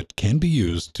packages that can be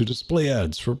used to display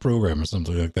ads for a program or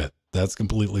something like that. That's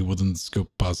completely within the scope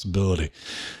possibility.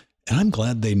 And I'm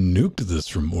glad they nuked this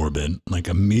from orbit, like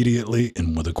immediately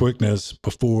and with a quickness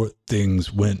before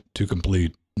things went to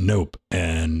complete nope.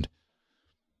 And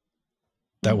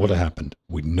that would have happened.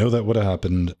 We know that would have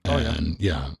happened. And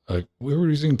we were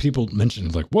using people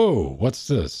mention like, whoa, what's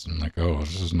this? And like, oh,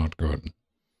 this is not good.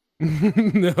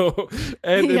 No.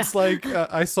 And it's like,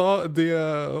 I saw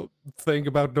the thing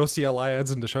about no CLI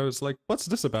ads in the show. It's like, what's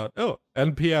this about? Oh,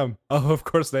 NPM. Oh, of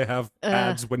course they have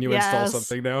ads when you install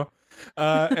something now.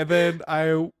 And then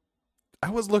I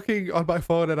was looking on my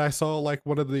phone and I saw like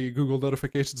one of the Google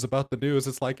notifications about the news.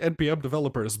 It's like NPM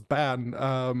developers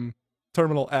ban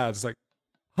terminal ads. Like,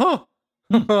 huh?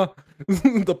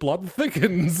 The plot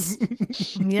thickens.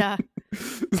 Yeah.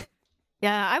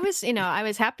 Yeah, I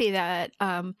was happy that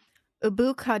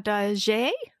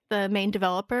Ubukadaje, the main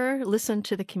developer, listened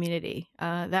to the community.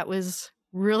 That was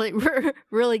really,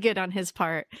 really good on his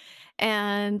part.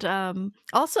 And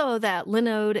also that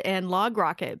Linode and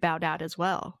LogRocket bowed out as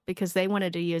well, because they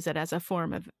wanted to use it as a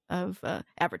form of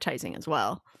advertising as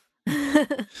well.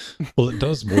 Well, it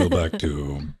does boil back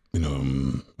to,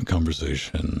 a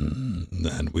conversation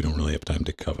that we don't really have time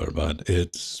to cover, but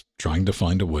it's trying to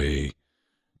find a way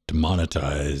to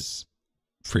monetize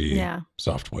free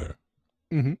software.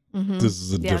 This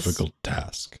is a difficult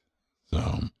task.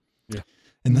 So,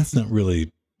 and that's not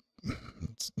really,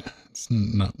 it's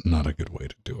not a good way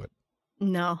to do it.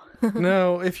 No.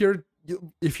 No, if you're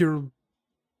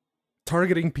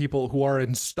targeting people who are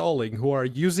installing, who are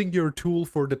using your tool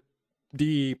for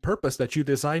the purpose that you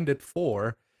designed it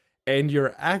for, and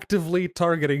you're actively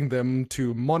targeting them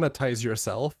to monetize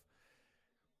yourself,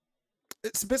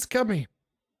 it's a bit scummy.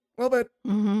 Well, but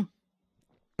I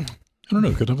don't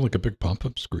know. Could have like a big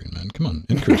pop-up screen, man. Come on,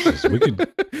 increase this. We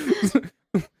could.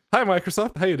 Hi,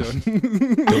 Microsoft. How you doing?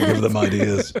 Don't give them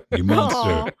ideas, you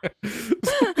monster.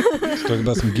 Let's talk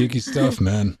about some geeky stuff,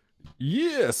 man.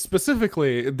 Yes,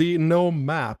 specifically the GNOME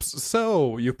maps.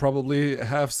 So you probably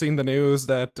have seen the news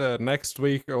that next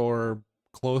week or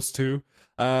close to,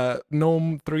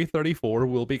 GNOME 334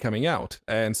 will be coming out.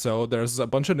 And so there's a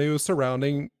bunch of news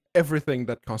surrounding everything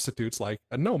that constitutes like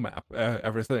a GNOME map.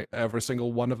 Every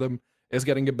single one of them is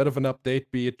getting a bit of an update,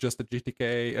 be it just a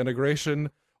GTK integration,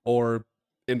 or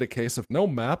in the case of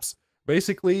GNOME maps,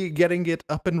 basically getting it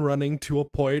up and running to a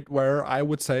point where I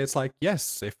would say it's like,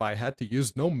 yes, if I had to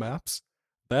use GNOME maps,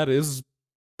 that is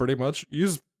pretty much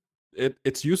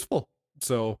it's useful.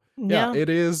 So yeah, it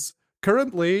is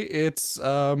currently it's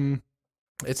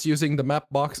using the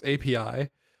Mapbox API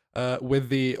with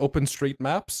the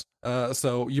OpenStreetMaps.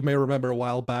 So you may remember a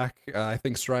while back, I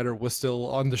think Strider was still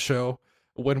on the show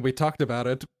when we talked about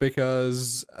it,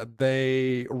 because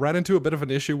they ran into a bit of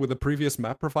an issue with the previous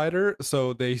map provider,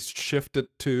 so they shifted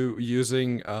to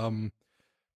using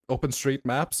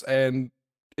OpenStreetMaps, and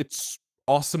it's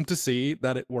awesome to see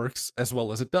that it works as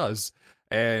well as it does.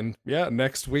 And yeah,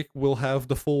 next week we'll have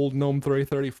the full GNOME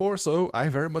 334, so I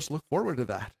very much look forward to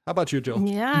that. How about you, Jill?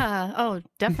 Yeah, oh,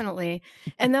 definitely.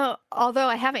 And although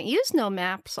I haven't used GNOME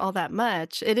Maps all that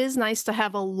much, it is nice to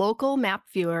have a local map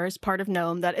viewer as part of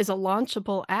GNOME that is a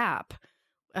launchable app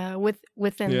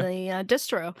within the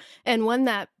distro, and one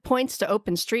that points to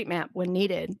OpenStreetMap when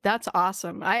needed. That's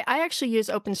awesome. I actually use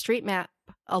OpenStreetMap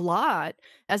a lot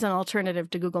as an alternative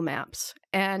to Google Maps,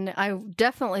 and I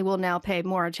definitely will now pay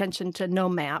more attention to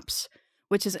GNOME Maps,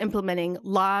 which is implementing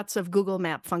lots of Google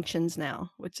Map functions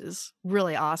now, which is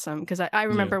really awesome, because I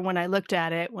remember when I looked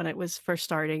at it when it was first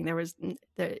starting,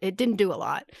 it didn't do a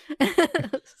lot.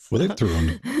 Well, they've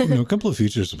thrown a couple of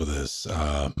features with this.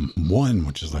 One,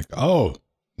 which is like, oh,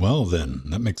 well, then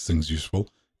that makes things useful,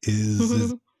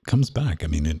 is it comes back. I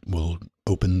mean, it will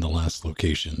open the last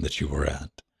location that you were at.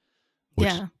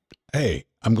 Which, hey,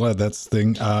 I'm glad that's the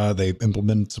thing. They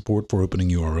implemented support for opening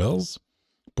URLs,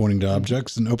 pointing to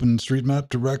objects in OpenStreetMap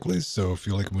directly. So if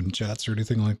you like when chats or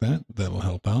anything like that, that will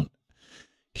help out.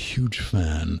 Huge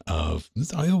fan of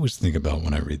this. I always think about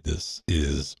when I read this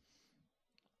is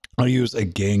I use a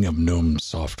gang of GNOME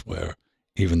software,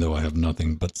 even though I have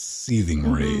nothing but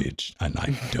seething rage. And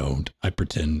I don't. I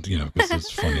pretend, because it's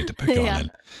funny to pick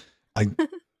on it.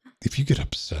 If you get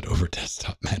upset over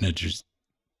desktop managers,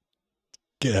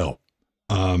 get help.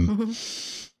 I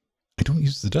don't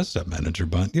use the desktop manager,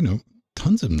 but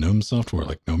tons of GNOME software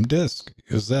like GNOME Disk.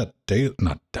 Use that daily,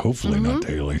 not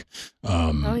daily.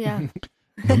 GNOME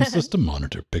System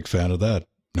Monitor, big fan of that.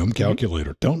 GNOME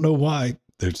Calculator. Don't know why.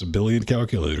 There's a billion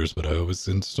calculators, but I always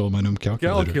install my GNOME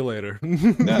calculator.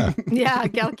 Yeah,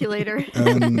 calculator.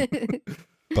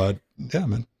 But yeah,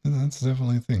 man, that's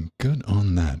definitely a thing. Good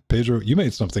on that. Pedro, you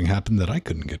made something happen that I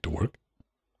couldn't get to work.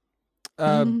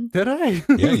 Did I?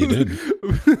 Yeah, you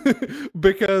did.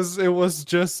 Because it was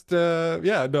just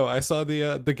I saw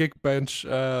the Geekbench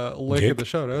link in the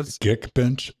show notes.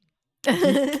 Geekbench.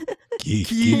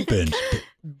 Geekbench.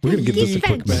 We're gonna give this a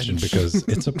quick mention because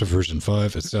it's up to version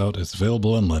 5. It's out. It's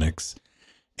available on Linux.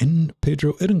 And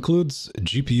Pedro, it includes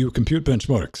GPU compute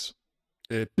benchmarks.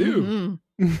 It do.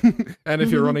 And if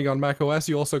you're running on Mac OS,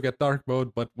 you also get dark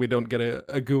mode, but we don't get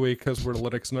a GUI because we're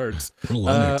Linux nerds. We're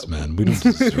Linux, man. We don't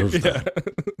deserve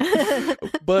that.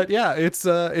 But yeah,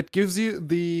 it gives you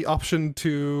the option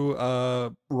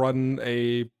to run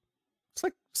it's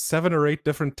like 7 or 8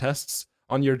 different tests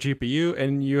on your GPU,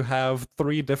 and you have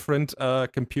 3 different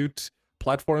compute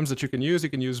platforms that you can use. You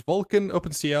can use Vulkan,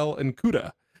 OpenCL, and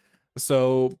CUDA.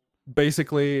 So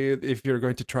basically, if you're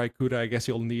going to try CUDA, I guess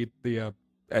you'll need the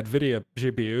NVIDIA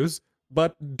GPUs.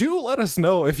 But do let us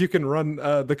know if you can run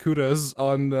the CUDAs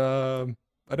on an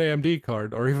AMD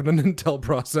card or even an Intel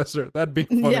processor. That'd be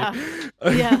funny.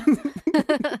 Yeah.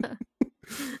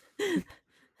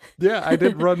 Yeah, I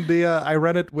did run I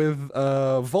ran it with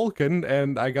Vulkan,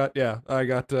 and I got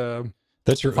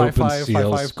that's your 5.5,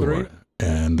 OpenCL 5.5 score,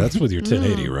 and that's with your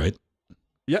 1080, right?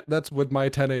 Yeah, that's with my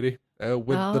 1080,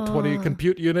 with the 20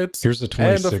 compute units. Here's the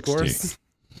 2060. And of course,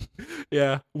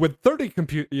 yeah, with 30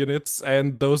 compute units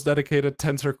and those dedicated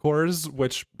tensor cores,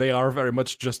 which they are very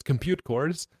much just compute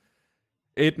cores,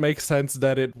 it makes sense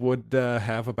that it would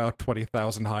have about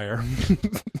 20,000 higher.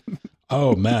 Mm-hmm.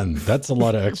 Oh man, that's a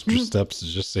lot of extra steps to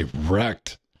just say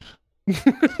wrecked.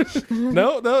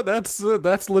 No, that's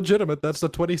legitimate. That's the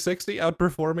 2060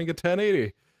 outperforming a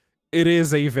 1080. It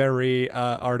is a very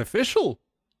artificial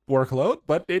workload,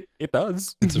 but it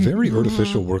does. It's a very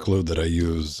artificial workload that I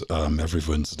use every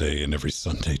Wednesday and every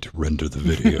Sunday to render the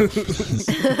video.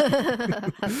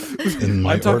 In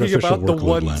my I'm talking artificial about the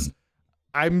workload ones. land.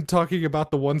 I'm talking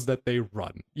about the ones that they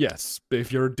run. Yes,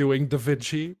 if you're doing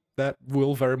DaVinci, that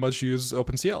will very much use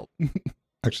OpenCL.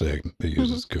 Actually, it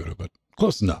uses CUDA, but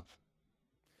close enough.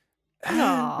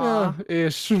 Aw.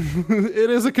 Ish. It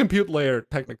is a compute layer,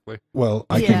 technically. Well,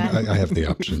 I Yeah. have the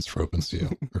options for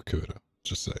OpenCL or CUDA.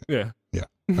 Just say. Yeah. Yeah.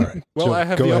 All right. Well, Jill, I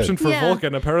have go the ahead. option for Yeah.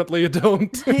 Vulkan. Apparently, you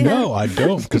don't. No, I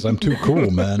don't, because I'm too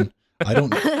cool, man. I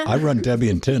run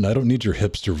Debian 10. I don't need your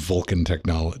hipster Vulkan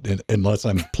technology unless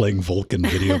I'm playing Vulkan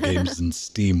video games in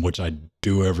Steam, which I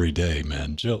do every day,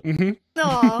 man. Jill. Mhm.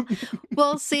 Aw.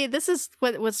 Well, see, this is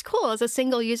what's cool is a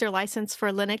single user license for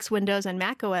Linux, Windows, and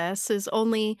Mac OS is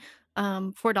only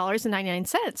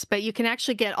 $4.99, but you can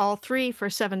actually get all three for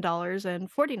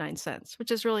 $7.49, which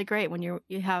is really great when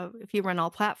if you run all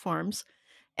platforms.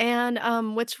 And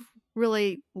what's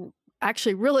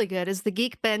actually really good is the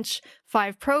Geekbench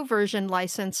 5 Pro version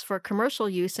license for commercial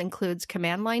use includes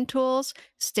command line tools,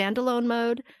 standalone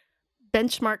mode,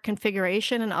 benchmark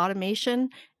configuration and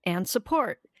automation, and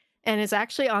support, and is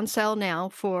actually on sale now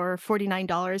for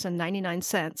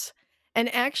 $49.99.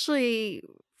 And actually,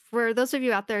 for those of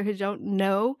you out there who don't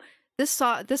know, this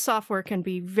software can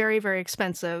be very, very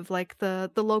expensive. Like the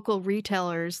local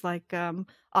retailers, like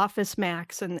Office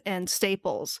Max and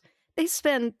Staples, they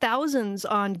spend thousands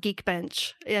on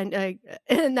Geekbench and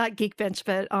not Geekbench,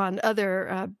 but on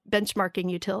other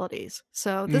benchmarking utilities.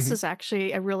 So this is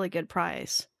actually a really good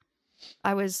price.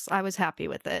 I was happy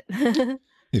with it.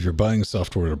 If you're buying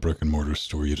software at a brick and mortar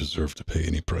store, you deserve to pay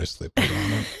any price they put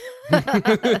on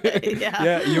it.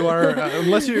 Yeah, you are,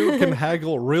 unless you can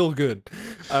haggle real good.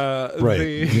 Right.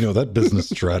 You know, that business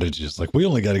strategy is like, we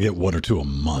only got to get 1 or 2 a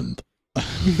month.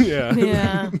 Yeah.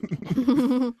 Yeah.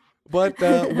 But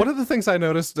one of the things I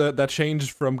noticed that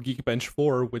changed from Geekbench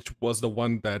 4, which was the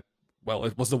one that, well,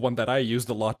 it was the one that I used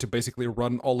a lot to basically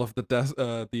run all of the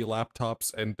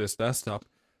laptops and this desktop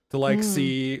to like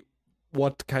see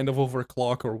what kind of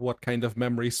overclock or what kind of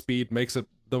memory speed makes it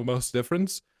the most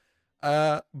difference.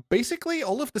 Basically,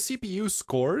 all of the CPU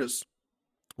scores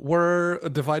were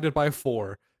divided by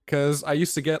 4, because I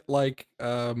used to get like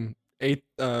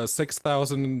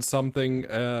 6,000 something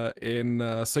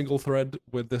in single thread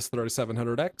with this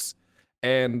 3700X,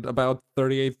 and about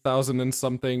 38,000 and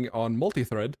something on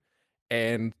multi-thread.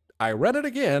 And I read it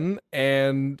again,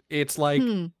 and it's like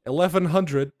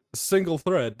 1,100 single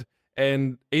thread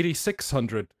and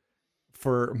 8,600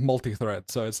 for multi-thread.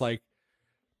 So it's like,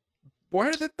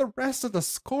 where did the rest of the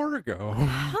score go?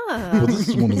 Well, this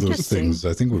is one of those Interesting. things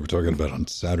I think we were talking about on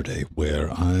Saturday, where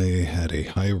I had a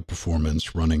higher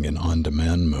performance running in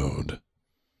on-demand mode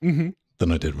than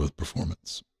I did with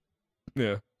performance.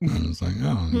 Yeah. And it's like,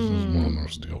 oh, this is one of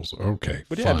those deals. Okay,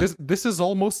 But yeah, fine. this is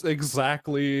almost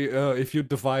exactly if you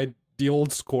divide the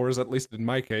old scores, at least in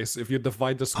my case, if you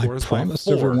divide the I scores by promised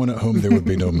 4. everyone at home there would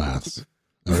be no maths.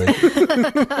 All right.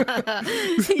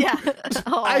 Yeah.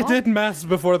 I did maths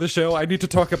before the show. I need to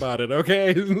talk about it,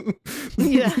 okay?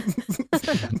 Yeah.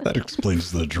 That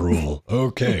explains the drool.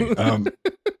 Okay.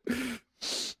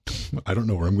 I don't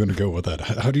know where I'm going to go with that.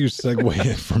 How do you segue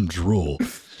in from drool?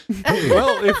 Hey,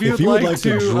 Well, if if you would like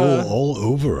to drool uh, all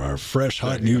over our fresh,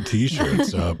 hot new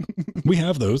T-shirts, we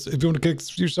have those. If you want to kick a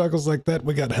few cycles like that,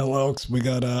 we got Hell Elks, we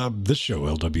got this show,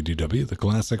 LWDW, the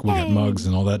classic, we got mugs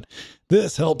and all that.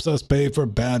 This helps us pay for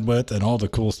bandwidth and all the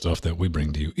cool stuff that we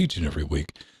bring to you each and every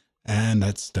week. And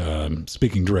that's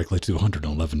speaking directly to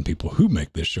 111 people who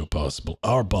make this show possible,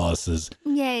 our bosses,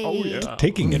 Yay. Oh, yeah.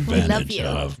 taking advantage you.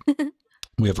 of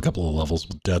We have a couple of levels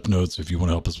with death notes. If you want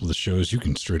to help us with the shows, you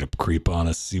can straight up creep on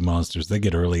us, see monsters. They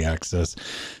get early access.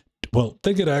 Well,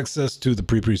 they get access to the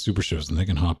pre super shows, and they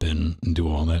can hop in and do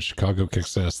all that. Chicago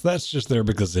kicks ass. That's just there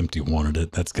because Empty wanted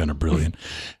it. That's kind of brilliant.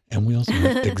 And we also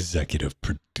have executive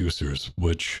producers,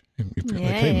 which if you're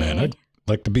like, hey man, I'd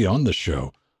like to be on the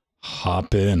show,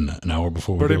 hop in an hour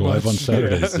before we go live on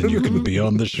Saturdays, and you can be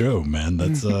on the show, man.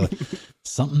 That's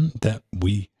something that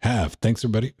we have. Thanks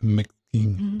everybody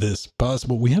making this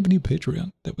possible. We have a new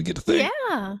Patreon that we get to thank.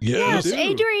 Yeah. Yes,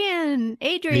 Adrian.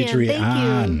 Thank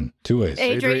you. 2 ways.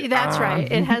 Adrian, that's right.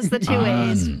 It has the 2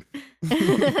 ways.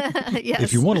 Yes.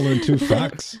 If you want to learn 2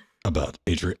 facts about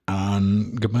Adrian,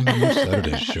 go back on your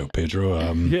Saturday show,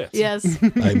 Pedro. Yes.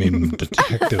 I mean,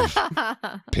 Detective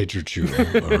Pedro Chu,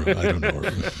 or I don't know.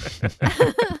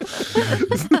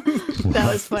 That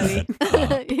was funny.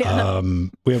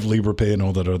 We have LibrePay and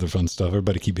all that other fun stuff.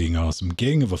 Everybody keep being awesome.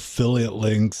 Gang of affiliate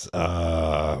links.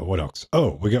 What else?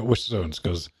 Oh, we got Wish Zones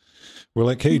because we're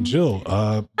like, hey, Jill,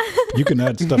 you can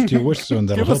add stuff to your Wish Zone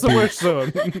that'll help you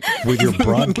with your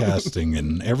broadcasting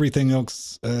and everything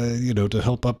else, to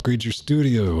help upgrade your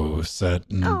studio set.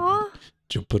 And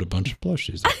Jill put a bunch of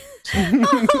plushies in.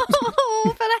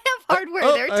 Oh, but I have hardware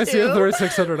there too. I see a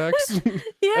 3600X.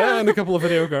 Yeah. And a couple of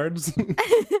video cards.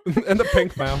 And a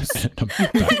pink mouse. And a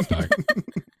backpack.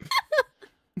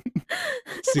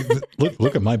 See,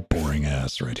 look at my boring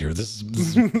ass right here. This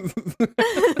is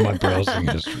my browsing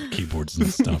history, keyboards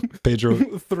and stuff. Pedro,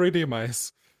 3D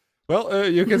mice. Well,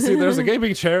 you can see there's a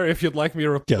gaming chair if you'd like me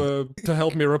to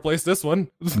help me replace this one.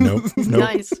 Nope.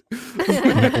 Nice.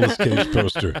 Nicolas Cage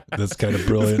poster. That's kind of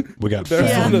brilliant. We got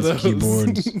fans,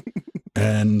 keyboards,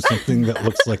 and something that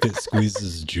looks like it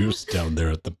squeezes juice down there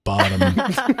at the bottom.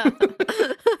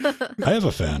 I have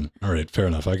a fan. All right, fair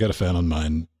enough. I got a fan on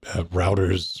mine.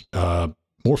 Routers,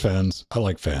 more fans. I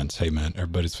like fans. Hey, man,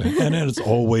 everybody's fan. And as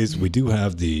always, we do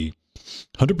have the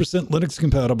 100% Linux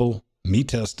compatible, me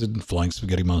tested, Flying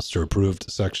Spaghetti Monster approved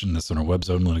section. That's on our web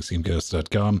zone,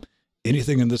 linuxgamecast.com.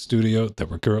 Anything in this studio that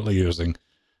we're currently using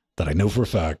that I know for a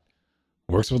fact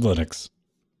works with Linux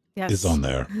is on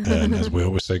there. And as we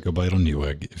always say, go buy it on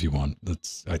Newegg if you want.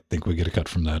 I think we get a cut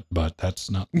from that, but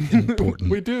that's not important.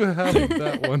 We do have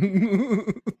that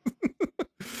one.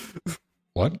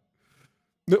 What?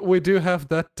 We do have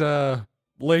that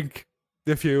link.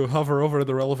 If you hover over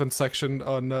the relevant section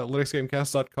on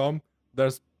linuxgamecast.com,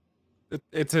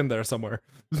 it's in there somewhere.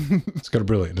 It's kind of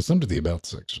brilliant. It's under the About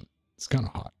section. It's kind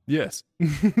of hot. Yes.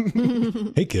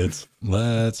 Hey kids,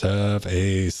 let's have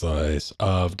a slice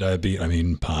of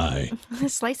pie. A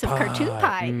slice of cartoon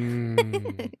pie.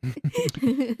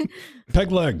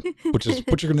 Peg leg, which is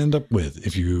what you're going to end up with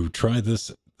if you try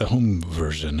this, the home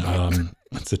version.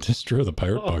 It's a distro of the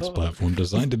Pirate Box platform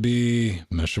designed to be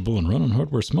meshable and run on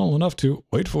hardware small enough to,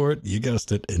 wait for it, you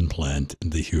guessed it, implant in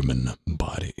the human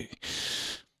body.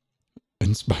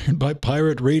 Inspired by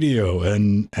pirate radio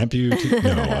and amputee.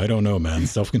 No, I don't know, man.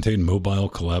 Self-contained mobile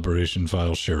collaboration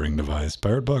file sharing device.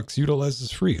 Pirate Box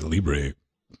utilizes free Libre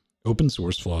open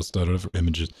source floss out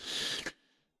images.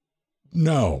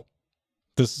 No,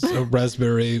 this is a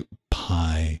Raspberry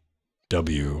Pi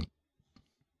W,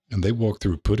 and they walk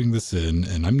through putting this in.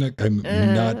 And I'm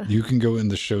not. You can go in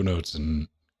the show notes and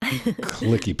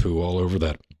clicky poo all over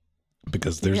that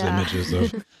because there's images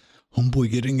of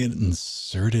homeboy getting it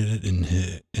inserted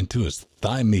into his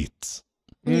thigh meats.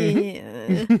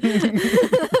 Yeah.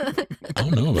 I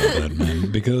don't know about that,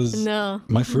 man, because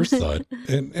my first thought,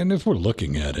 and if we're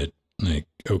looking at it, like,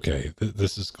 okay,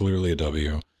 this is clearly a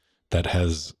W that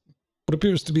has what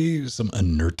appears to be some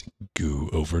inert goo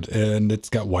over it, and it's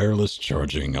got wireless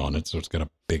charging on it, so it's got a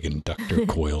big inductor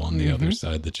coil on the other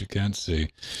side that you can't see.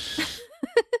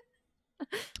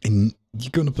 And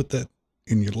you're going to put that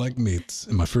in your leg meats,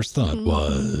 and my first thought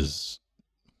was,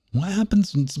 what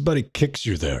happens when somebody kicks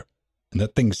you there and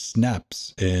that thing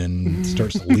snaps and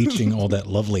starts leaching all that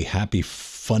lovely happy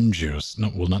fun juice?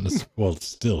 No, well, not necessarily. Well,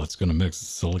 still, it's going to mix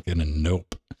silicon and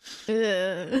nope.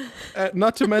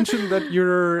 Not to mention that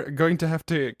you're going to have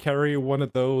to carry one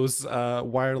of those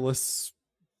wireless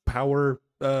power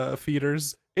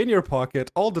feeders in your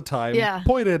pocket all the time,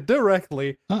 pointed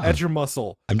directly at your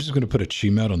muscle. I'm just going to put a chi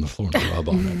mat on the floor and rub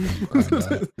on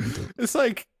it. It's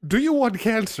like, do you want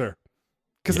cancer?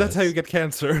 Because that's how you get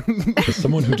cancer. As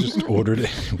someone who just ordered a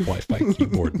Wi-Fi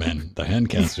keyboard, man, the hand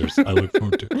cancers I look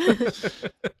forward to.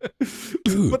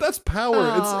 Dude. But that's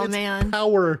power. It's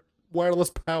power, wireless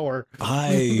power.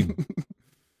 I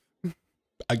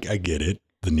get it.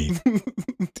 The need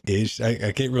ish.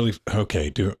 I can't really.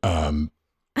 Okay, dude.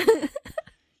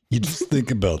 You just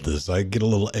think about this. I get a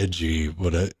little edgy,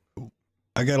 but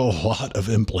I got a lot of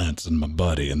implants in my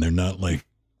body, and they're not like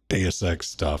Deus Ex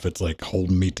stuff. It's like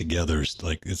holding me together.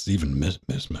 Like it's even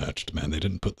mismatched, man. They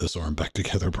didn't put this arm back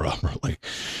together properly.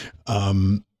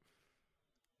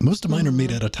 Most of mine are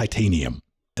made out of titanium,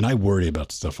 and I worry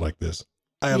about stuff like this.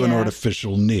 I have an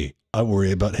artificial knee. I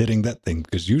worry about hitting that thing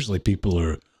because usually people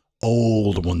are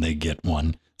old when they get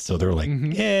one. So they're like,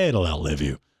 yeah, it'll outlive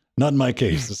you. Not in my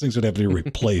case. This thing's going to have to be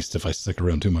replaced if I stick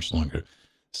around too much longer.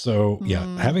 So,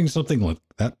 yeah, having something like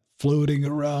that floating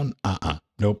around,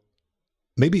 nope.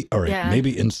 Maybe, all right,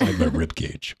 maybe inside my rib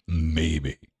cage.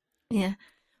 Maybe. Yeah.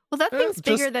 Well, that thing's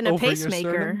bigger than a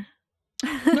pacemaker.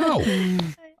 No.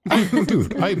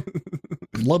 Dude, I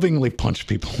lovingly punch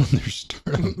people in their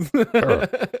sternum.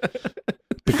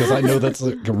 Because I know that's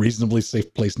like a reasonably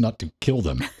safe place not to kill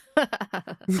them.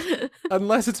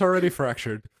 Unless it's already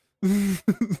fractured.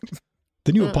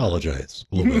 Then you apologize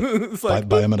a little bit. Like,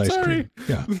 buy him an ice cream.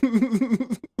 Yeah.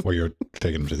 Or you're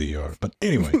taking him to the ER. But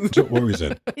anyway, what were you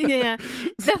saying? Yeah.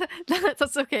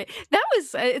 That's okay. That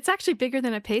was, it's actually bigger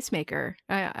than a pacemaker.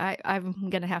 I'm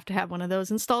going to have one of those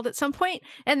installed at some point,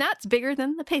 and that's bigger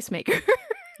than the pacemaker.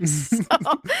 So,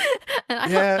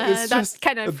 that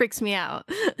kind of freaks me out.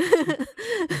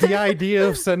 The idea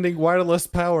of sending wireless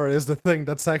power is the thing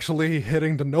that's actually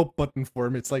hitting the nope button for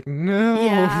me. It's like, no.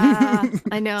 Yeah,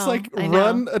 I know. It's like,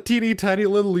 run a teeny tiny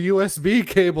little USB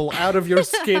cable out of your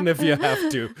skin if you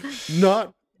have to.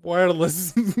 Not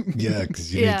wireless. Yeah,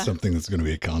 because you need something that's going to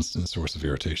be a constant source of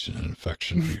irritation and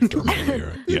infection for your dermal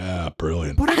layer. Yeah,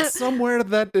 brilliant. Put it somewhere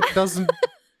that it doesn't...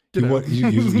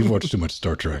 You've watched too much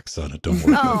Star Trek, son. Don't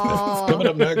worry about that. Coming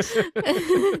up next.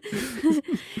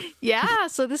 Yeah,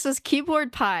 so this is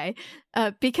Keyboard Pi.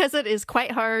 Because it is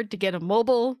quite hard to get a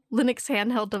mobile Linux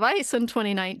handheld device in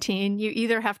 2019, you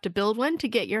either have to build one to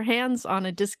get your hands on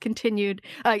a discontinued,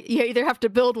 you either have to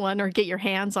build one or get your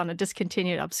hands on a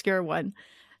discontinued obscure one,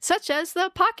 such as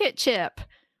the Pocket Chip,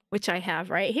 which I have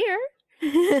right here.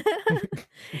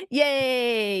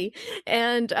 Yay!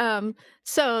 And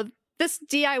so this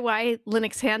DIY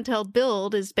Linux handheld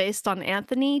build is based on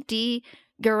Anthony D.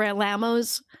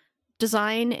 Garallamo's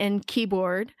design and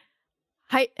keyboard,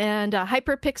 and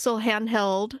Hyperpixel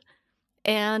handheld,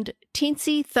 and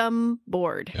Teensy Thumb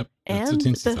board. Yep, that's a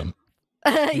Teensy Thumb.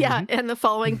 Yeah, and the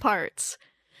following parts.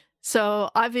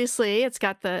 So obviously it's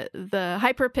got the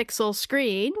Hyperpixel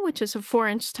screen, which is a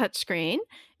 4-inch touchscreen.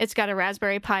 It's got a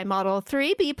Raspberry Pi Model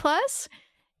 3 B+,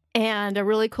 and a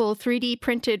really cool 3D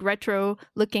printed retro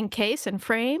looking case and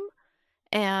frame,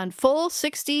 and full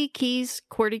 60 keys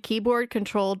QWERTY keyboard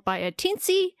controlled by a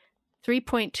Teensy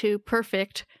 3.2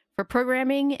 Perfect for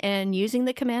programming and using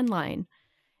the command line,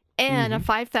 and a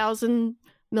 5,000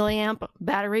 milliamp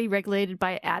battery regulated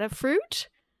by Adafruit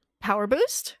power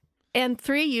boost, and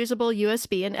 3 usable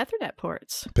USB and Ethernet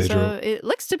ports. Pedro, so it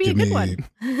looks to be a good one.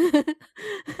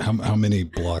 how many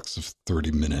blocks of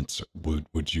 30 minutes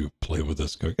would you play with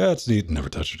this? Go, it's neat, never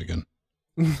touch it again.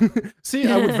 See,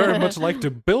 I would very much like to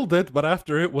build it, but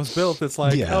after it was built, it's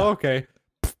like, oh, okay.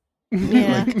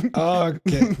 Yeah. Like, oh,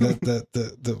 okay.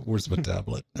 Where's my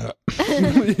tablet?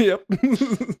 Yep.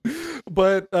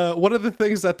 But one of the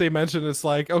things that they mentioned is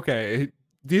like, okay,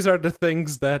 these are the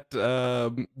things that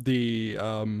the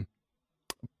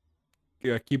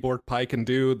Keyboard Pi can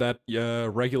do that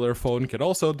regular phone can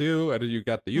also do, and you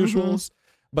got the usuals.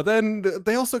 But then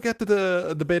they also get to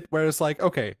the bit where it's like,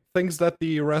 okay, things that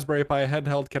the Raspberry Pi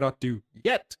handheld cannot do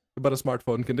yet, but a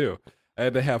smartphone can do.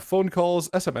 And they have phone calls,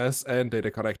 SMS, and data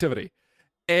connectivity.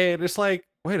 And it's like,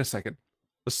 wait a second.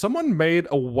 Someone made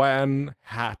a WAN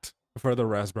hat for the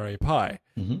Raspberry Pi.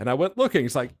 And I went looking.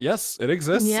 It's like, yes, it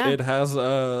exists. Yeah. It has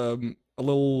a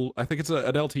little, I think it's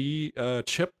an LTE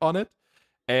chip on it.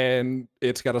 And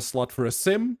it's got a slot for a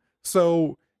SIM.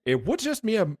 So it would just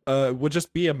be a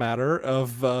matter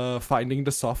of finding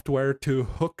the software to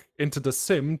hook into the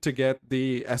SIM to get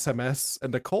the SMS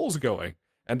and the calls going.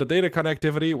 And the data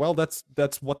connectivity, well, that's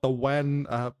what the WAN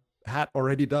hat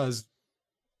already does.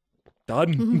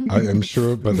 Done. I'm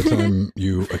sure by the time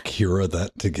you Akira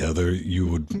that together, you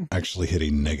would actually hit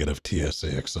a negative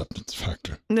TSA acceptance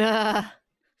factor. Yeah,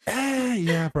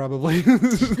 probably.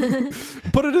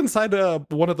 Put it inside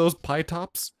one of those Pi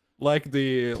tops, like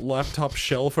the laptop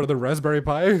shell for the Raspberry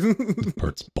Pi. The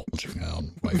parts bulging out.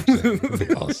 That would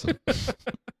be awesome.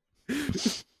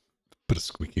 Put a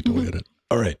squeaky toy in it.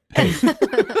 All right. Hey.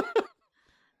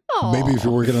 Maybe if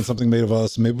you're working on something made of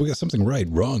us, maybe we got something right,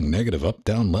 wrong, negative, up,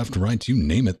 down, left, right, you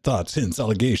name it, thoughts, hints,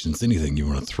 allegations, anything you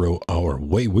want to throw our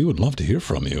way. We would love to hear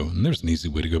from you. And there's an easy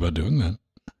way to go about doing that.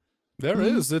 There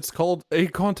is. It's called a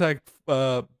contact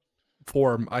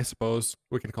form, I suppose.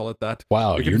 We can call it that.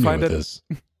 Wow, you're new with this.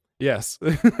 Yes,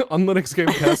 on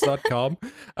linuxgamecast.com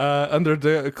under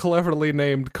the cleverly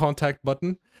named contact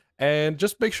button. And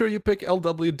just make sure you pick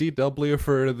LWDW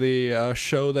for the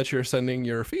show that you're sending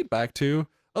your feedback to.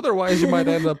 Otherwise, you might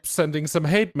end up sending some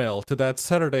hate mail to that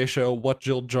Saturday show, What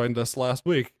Jill joined us last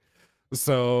week.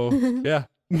 So, yeah,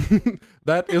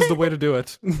 that is the way to do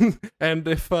it. And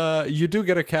if you do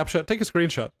get a captcha, take a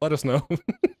screenshot. Let us know.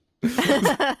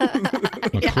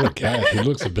 Poor cat. He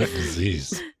looks a bit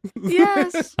diseased.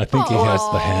 Yes. I think he has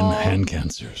the hand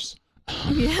cancers.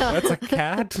 Yeah. That's a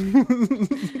cat?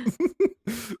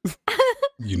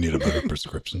 You need a better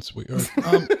prescription, sweetheart.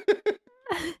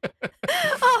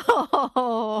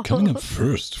 Coming up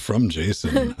first from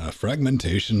Jason,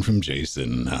 fragmentation from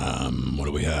Jason. What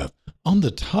do we have? On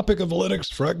the topic of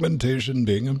Linux fragmentation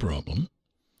being a problem,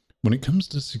 when it comes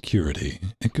to security,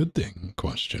 a good thing, ?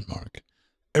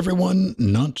 Everyone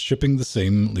not shipping the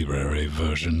same library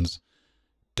versions,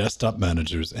 desktop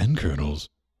managers, and kernels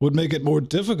would make it more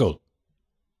difficult.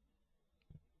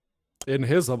 In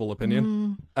his humble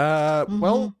opinion.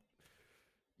 Well,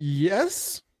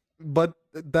 yes, but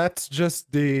that's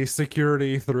just the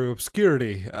security through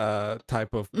obscurity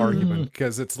type of argument,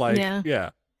 because it's like,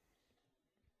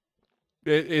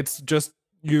 it's just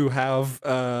you have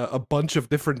a bunch of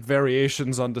different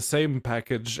variations on the same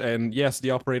package, and yes, the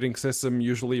operating system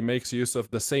usually makes use of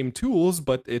the same tools,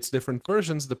 but it's different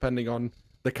versions depending on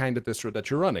the kind of distro that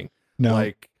you're running. Now,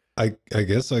 like, I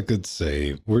guess I could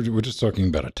say we're just talking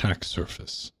about attack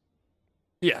surface.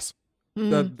 Yes.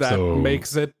 That so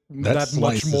makes it that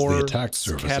much more the attack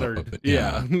surface scattered. Up of it.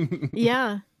 Yeah.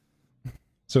 Yeah.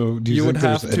 So do you think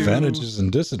there's advantages and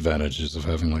disadvantages of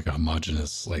having like a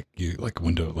homogeneous, like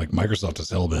Microsoft has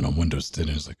hell been on Windows 10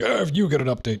 and it's like, if you get an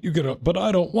update, you get it, but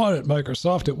I don't want it,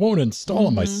 Microsoft. It won't install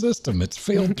on my system. It's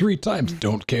failed 3 times.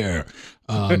 Don't care.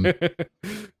 Trying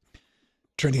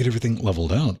to get everything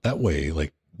leveled out. That way,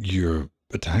 like your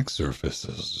attack surface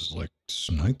is like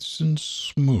nice and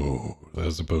smooth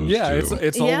as opposed to...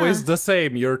 it's always the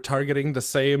same. You're targeting the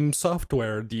same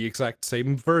software, the exact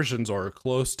same versions or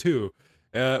close to.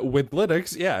 With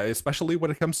Linux, especially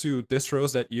when it comes to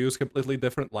distros that use completely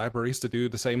different libraries to do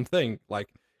the same thing. Like,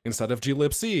 instead of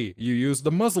glibc, you use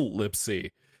the muzzle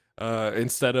libc.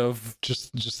 Instead of...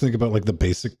 Just think about, like, the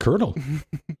basic kernel.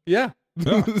 Yeah.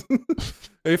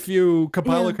 If you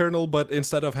compile a kernel, but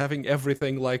instead of having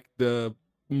everything like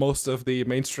most of the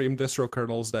mainstream distro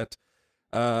kernels that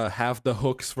have the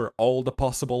hooks for all the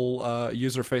possible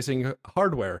user-facing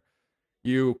hardware,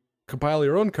 you compile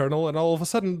your own kernel, and all of a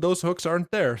sudden those hooks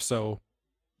aren't there, so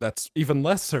that's even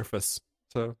less surface.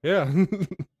 So yeah.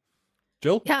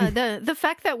 Jill? Yeah, the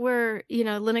fact that we're,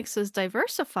 Linux is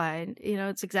diversified,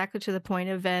 it's exactly to the point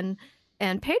of Venn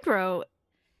and Pedro,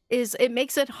 is it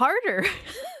makes it harder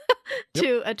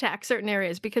to attack certain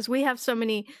areas, because we have so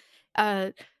many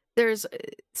there's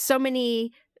so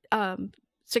many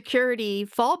security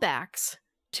fallbacks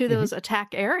to those attack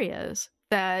areas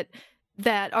that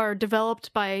are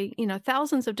developed by,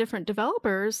 thousands of different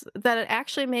developers, that it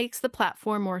actually makes the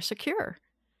platform more secure.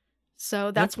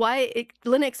 So that's why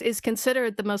Linux is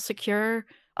considered the most secure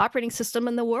operating system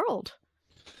in the world,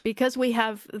 because we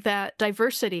have that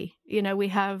diversity. We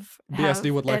have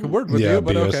BSD would like a word with you,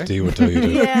 but BSD okay. would tell you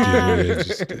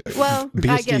to well, BSD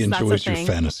I guess enjoys that's a your thing.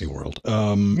 fantasy world.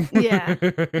 Yeah,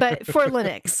 but for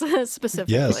Linux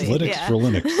specifically. Yes, Linux for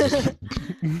Linux.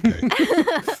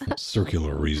 Okay.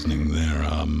 Circular reasoning there.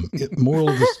 Moral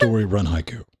of the story: run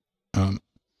haiku.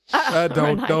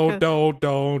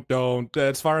 Don't.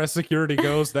 As far as security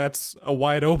goes, that's a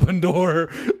wide open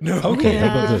door. No. Okay, how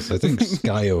about this? I think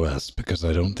SkyOS, because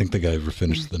I don't think the guy ever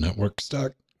finished the network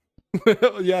stack.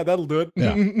 Yeah, that'll do it.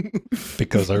 Yeah.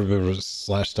 Because I remember /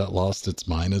 lost its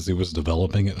mind as he was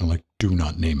developing it, and I'm like, do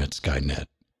not name it Skynet.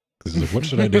 Because like, what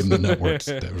should I name the network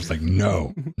stack? It was like,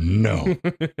 no,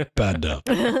 bad up.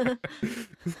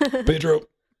 Pedro.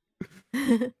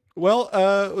 Well,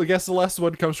 I guess the last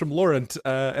one comes from Laurent,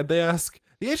 and they ask,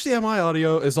 the HDMI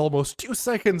audio is almost 2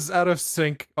 seconds out of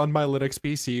sync on my Linux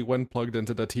PC when plugged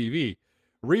into the TV.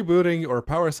 Rebooting or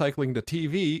power cycling the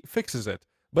TV fixes it,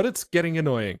 but it's getting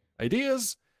annoying.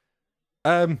 Ideas?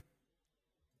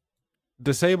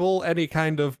 Disable any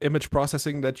kind of image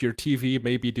processing that your TV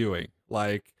may be doing.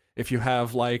 Like, if you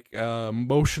have, like,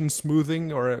 motion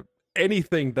smoothing or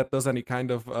anything that does any kind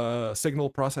of signal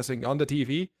processing on the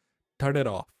TV, turn it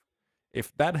off.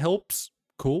 If that helps,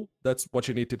 cool, that's what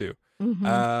you need to do.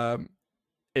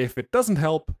 If it doesn't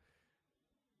help,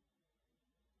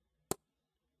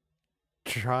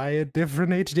 try a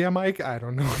different HDMI. I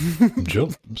don't know.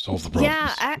 Jill, solve the problem.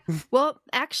 Yeah, well,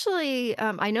 actually,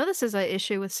 I know this is an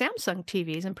issue with Samsung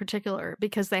TVs in particular,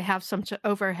 because they have some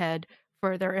overhead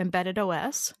for their embedded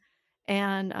OS,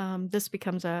 and this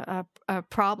becomes a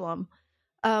problem.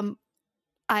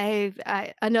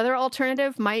 Another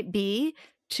alternative might be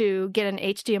to get an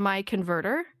HDMI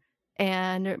converter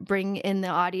and bring in the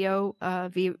audio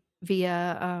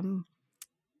via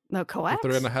no coax.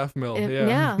 3.5 mil.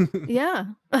 Yeah.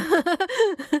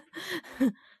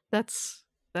 That's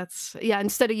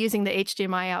instead of using the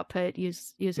HDMI output,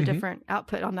 use a different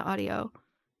output on the audio.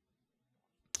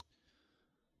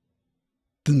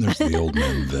 Then there's the old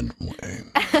man vent way.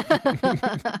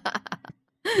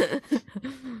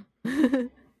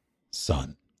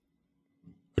 Son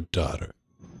or daughter,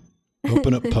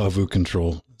 open up Pavu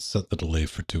control, set the delay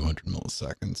for 200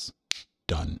 milliseconds.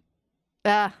 Done.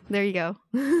 Ah, there you go.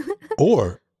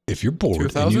 Or if you're bored,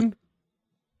 2000?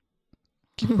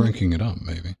 Keep cranking it up,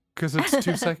 maybe. Because it's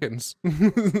 2 seconds.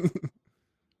 The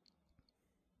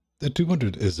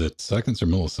 200, is it seconds or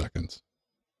milliseconds?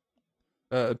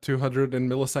 200 in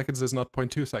milliseconds is not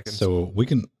 0.2 seconds. So we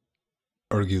can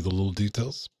argue the little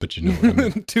details, but you know what I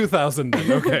mean. 2000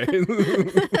 then, okay.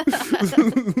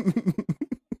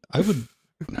 I would...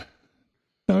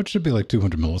 No, it should be like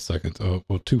 200 milliseconds. Oh,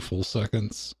 well, 2 full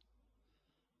seconds.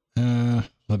 I'll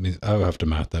have to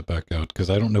math that back out, because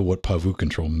I don't know what Pavu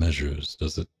control measures.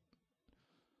 Does it?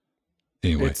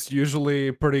 Anyway. It's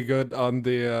usually pretty good on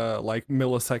the, like,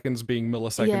 milliseconds being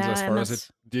milliseconds as far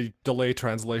as the delay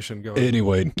translation goes.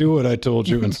 Anyway, do what I told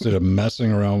you instead of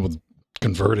messing around with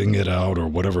converting it out or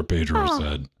whatever Pedro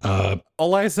said.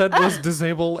 All I said was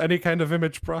disable any kind of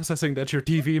image processing that your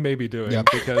TV may be doing,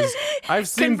 because I've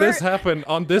seen this happen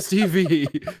on this TV.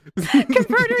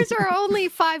 Converters are only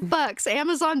 $5.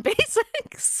 Amazon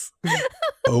Basics.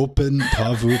 Open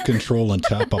Pavu control and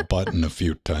tap a button a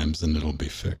few times and it'll be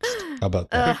fixed. How about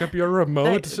that? Pick up your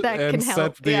remote that and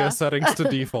set the settings to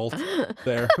default.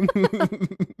 There.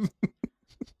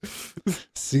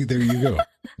 See, there you go.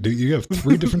 You have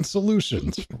 3 different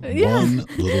solutions for one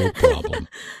little problem.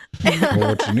 Well,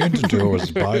 what you need to do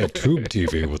is buy a tube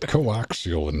TV with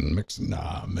coaxial and mix.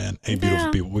 Nah, man. Hey,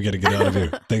 beautiful people, we got to get out of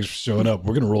here. Thanks for showing up.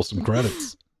 We're going to roll some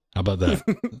credits. How about that?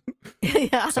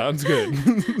 Yeah. Sounds good.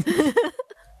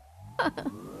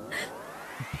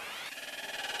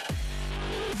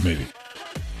 Maybe.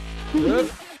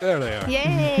 There they are.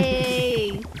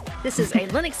 Yay! This is a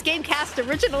Linux Gamecast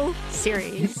original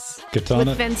series.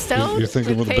 Katana, with Ben Stone, you're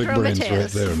thinking with the big Pedro brains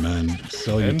Mateus. right there, man.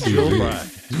 Sell your And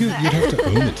TV. You'd have to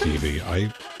own a TV.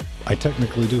 I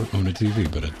technically do own a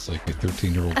TV, but it's like a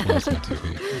 13-year-old plasma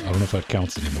TV. I don't know if that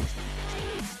counts anymore.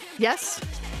 Yes.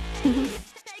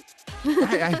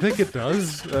 I think it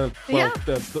does. The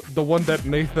one that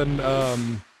Nathan,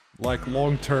 like,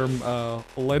 long-term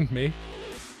lent me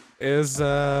is,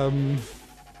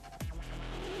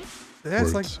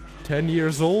 it's like 10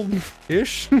 years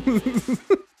old-ish.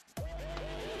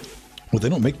 Well, they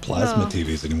don't make plasma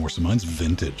TVs anymore, so mine's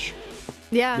vintage.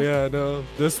 Yeah. Yeah, no,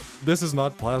 this is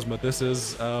not plasma. This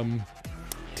is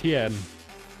TN.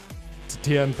 It's a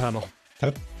TN panel.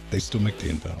 They still make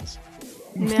TN panels.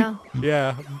 Yeah.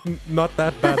 Yeah, not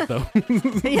that bad though.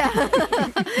 Yeah.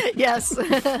 Yes.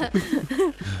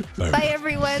 Bye,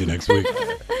 everyone. See you next week.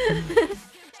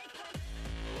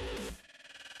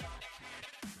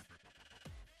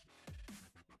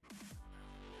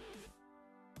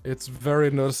 It's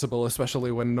very noticeable,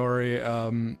 especially when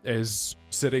Nori is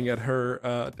sitting at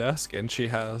her desk and she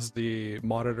has the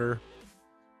monitor.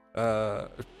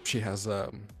 She has I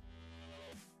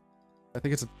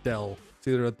think it's a Dell. It's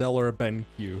either a Dell or a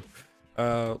BenQ.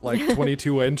 Like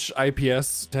 22-inch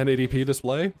IPS 1080p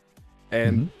display,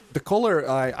 and the color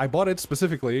I bought it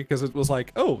specifically because it was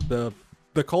like, oh,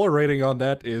 the color rating on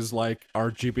that is like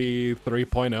RGB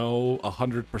 3.0,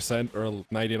 100% or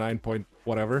 99 point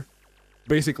whatever.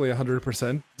 Basically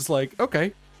 100%. It's like,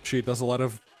 okay, she does a lot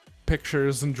of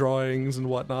pictures and drawings and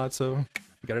whatnot, so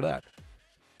get her that.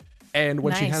 And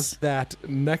when she has that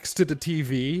next to the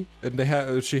TV,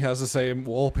 and she has the same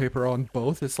wallpaper on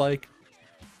both, it's like,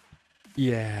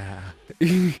 yeah,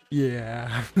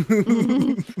 yeah,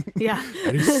 yeah.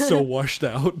 And he's so washed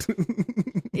out.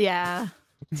 Yeah,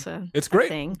 it's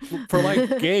great for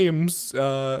like games.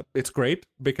 It's great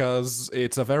because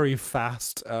it's a very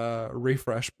fast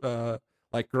refresh.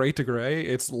 Like gray to gray,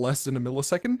 it's less than a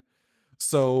millisecond.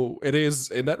 So it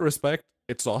is, in that respect,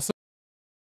 it's awesome.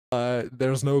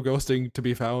 There's no ghosting to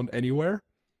be found anywhere.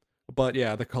 But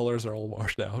yeah, the colors are all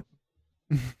washed out.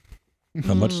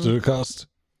 How much did it cost?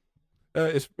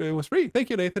 It was free. Thank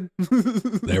you, Nathan.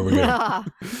 There we go.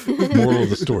 Moral of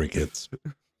the story, kids.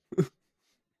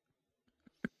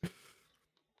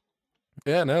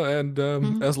 Yeah, no,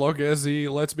 and as long as he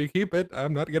lets me keep it,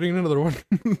 I'm not getting another one.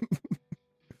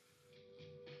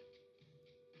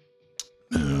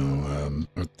 No,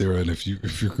 there, and if you're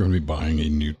going to be buying a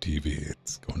new TV,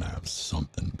 it's going to have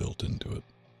something built into it.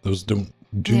 Those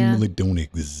generally don't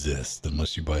exist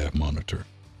unless you buy a monitor.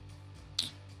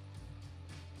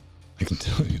 I can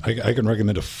tell you, I can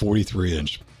recommend a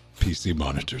 43-inch PC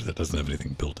monitor that doesn't have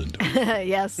anything built into it.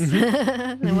 Yes,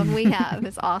 the one we have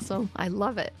is awesome. I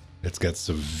love it. It's got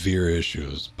severe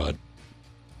issues, but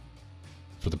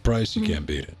for the price, you can't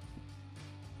beat it.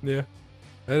 Yeah.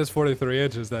 It is 43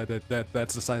 inches.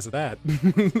 That's the size of that.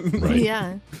 Right.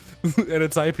 Yeah. And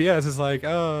it's IPS. It's like,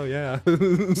 oh, yeah.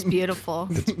 It's beautiful.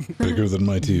 It's bigger than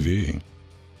my TV.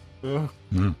 Oh.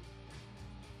 Mm.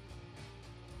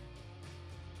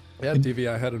 Yeah, the TV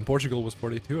I had in Portugal was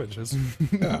 42 inches.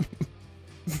 Yeah.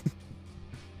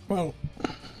 Well,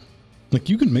 like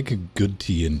you can make a good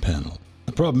TN panel.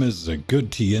 The problem is a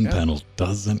good TN panel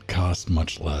doesn't cost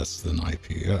much less than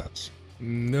IPS.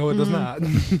 No, it does not.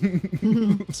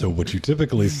 So what you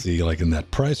typically see, like in that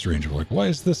price range, we're like, why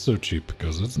is this so cheap?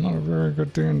 Because it's not a very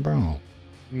good TN panel.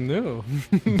 No.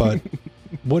 But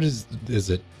what is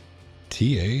it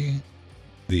TA?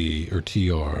 Or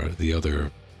TR, the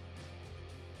other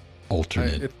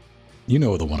alternate? You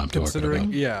know the one I'm talking about.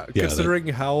 Yeah, considering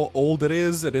how old it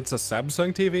is and it's a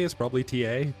Samsung TV, it's probably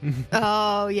TA.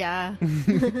 Oh, yeah.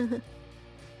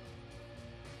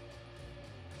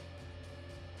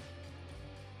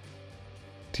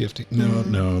 TFT?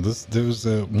 No. There was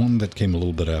one that came a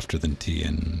little bit after than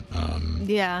TN.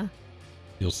 Yeah.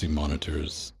 You'll see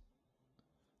monitors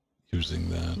using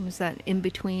that. Was that in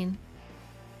between?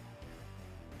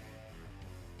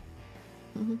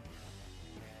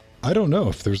 I don't know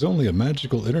if there's only a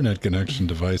magical internet connection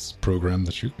device program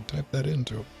that you could type that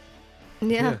into.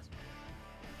 Yeah.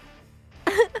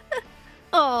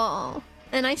 Oh,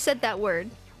 and I said that word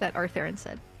that Arthur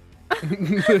said.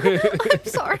 I'm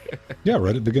sorry. Yeah, right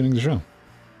at the beginning of the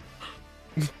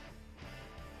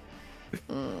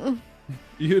show.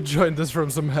 You joined us from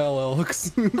some hell,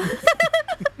 Elks.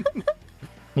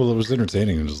 Well, it was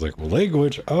entertaining. It was like, well,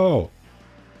 language. Oh,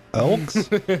 elks.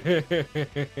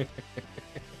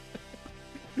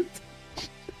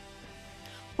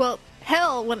 Well,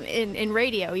 hell, when in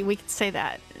radio, we could say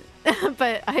that,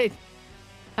 but I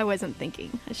wasn't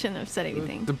thinking. I shouldn't have said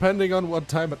anything. Depending on what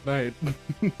time at night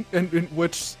and in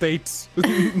which states.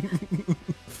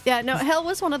 Yeah, no, hell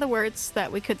was one of the words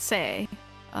that we could say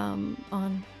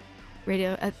on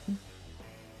radio.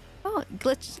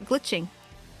 Glitching.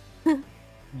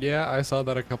 Yeah, I saw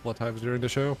that a couple of times during the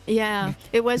show. Yeah,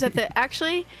 it was at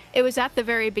the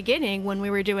very beginning when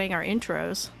we were doing our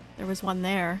intros. There was one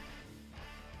there.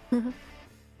 And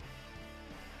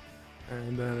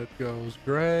then it goes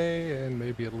gray, and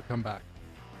maybe it'll come back.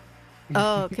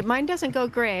 Oh, okay. Mine doesn't go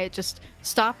gray. It just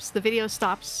stops. The video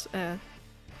stops,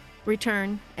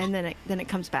 return, and then it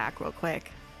comes back real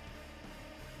quick.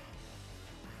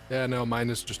 Yeah, no, mine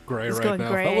is just gray It's right going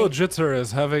now. gray. Fellow Jitzer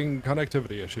is having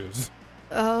connectivity issues.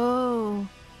 Oh.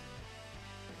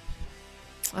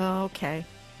 Okay.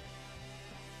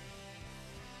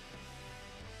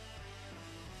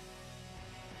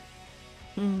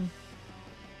 Hmm.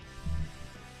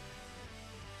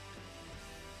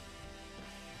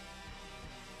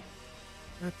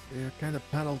 Let's see, what kind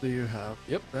of panel do you have?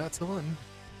 Yep, that's the one.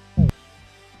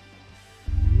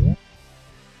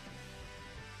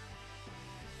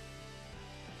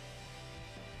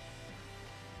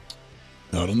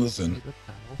 Not on this end. The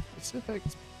panel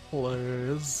specifics,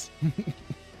 please.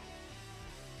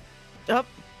 Up.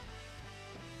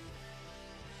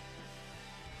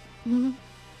 Mm-hmm.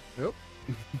 Yep.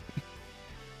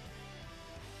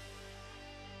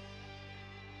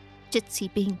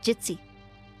 Jitsy being jitsy.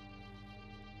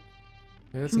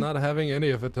 It's not having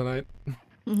any of it tonight.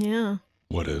 Yeah.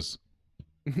 What is?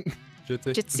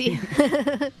 Jitsi. Jitsy.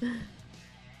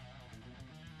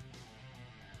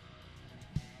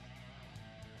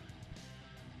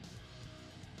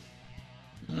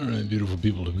 All right, beautiful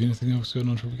people. Do we have anything else going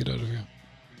on before we get out of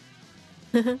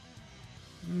here?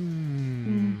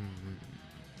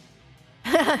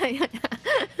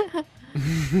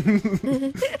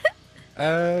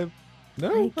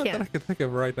 No, not that I can think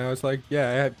of right now. It's like,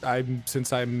 yeah,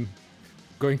 since I'm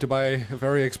going to buy a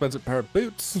very expensive pair of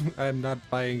boots, I'm not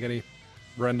buying any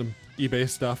random eBay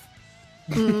stuff.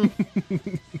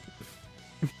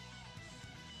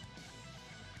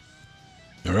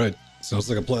 All right, sounds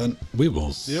like a plan. We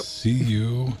will see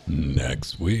you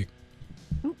next week.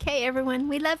 Okay, everyone.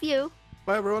 We love you.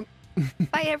 Bye, everyone.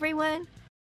 Bye, everyone.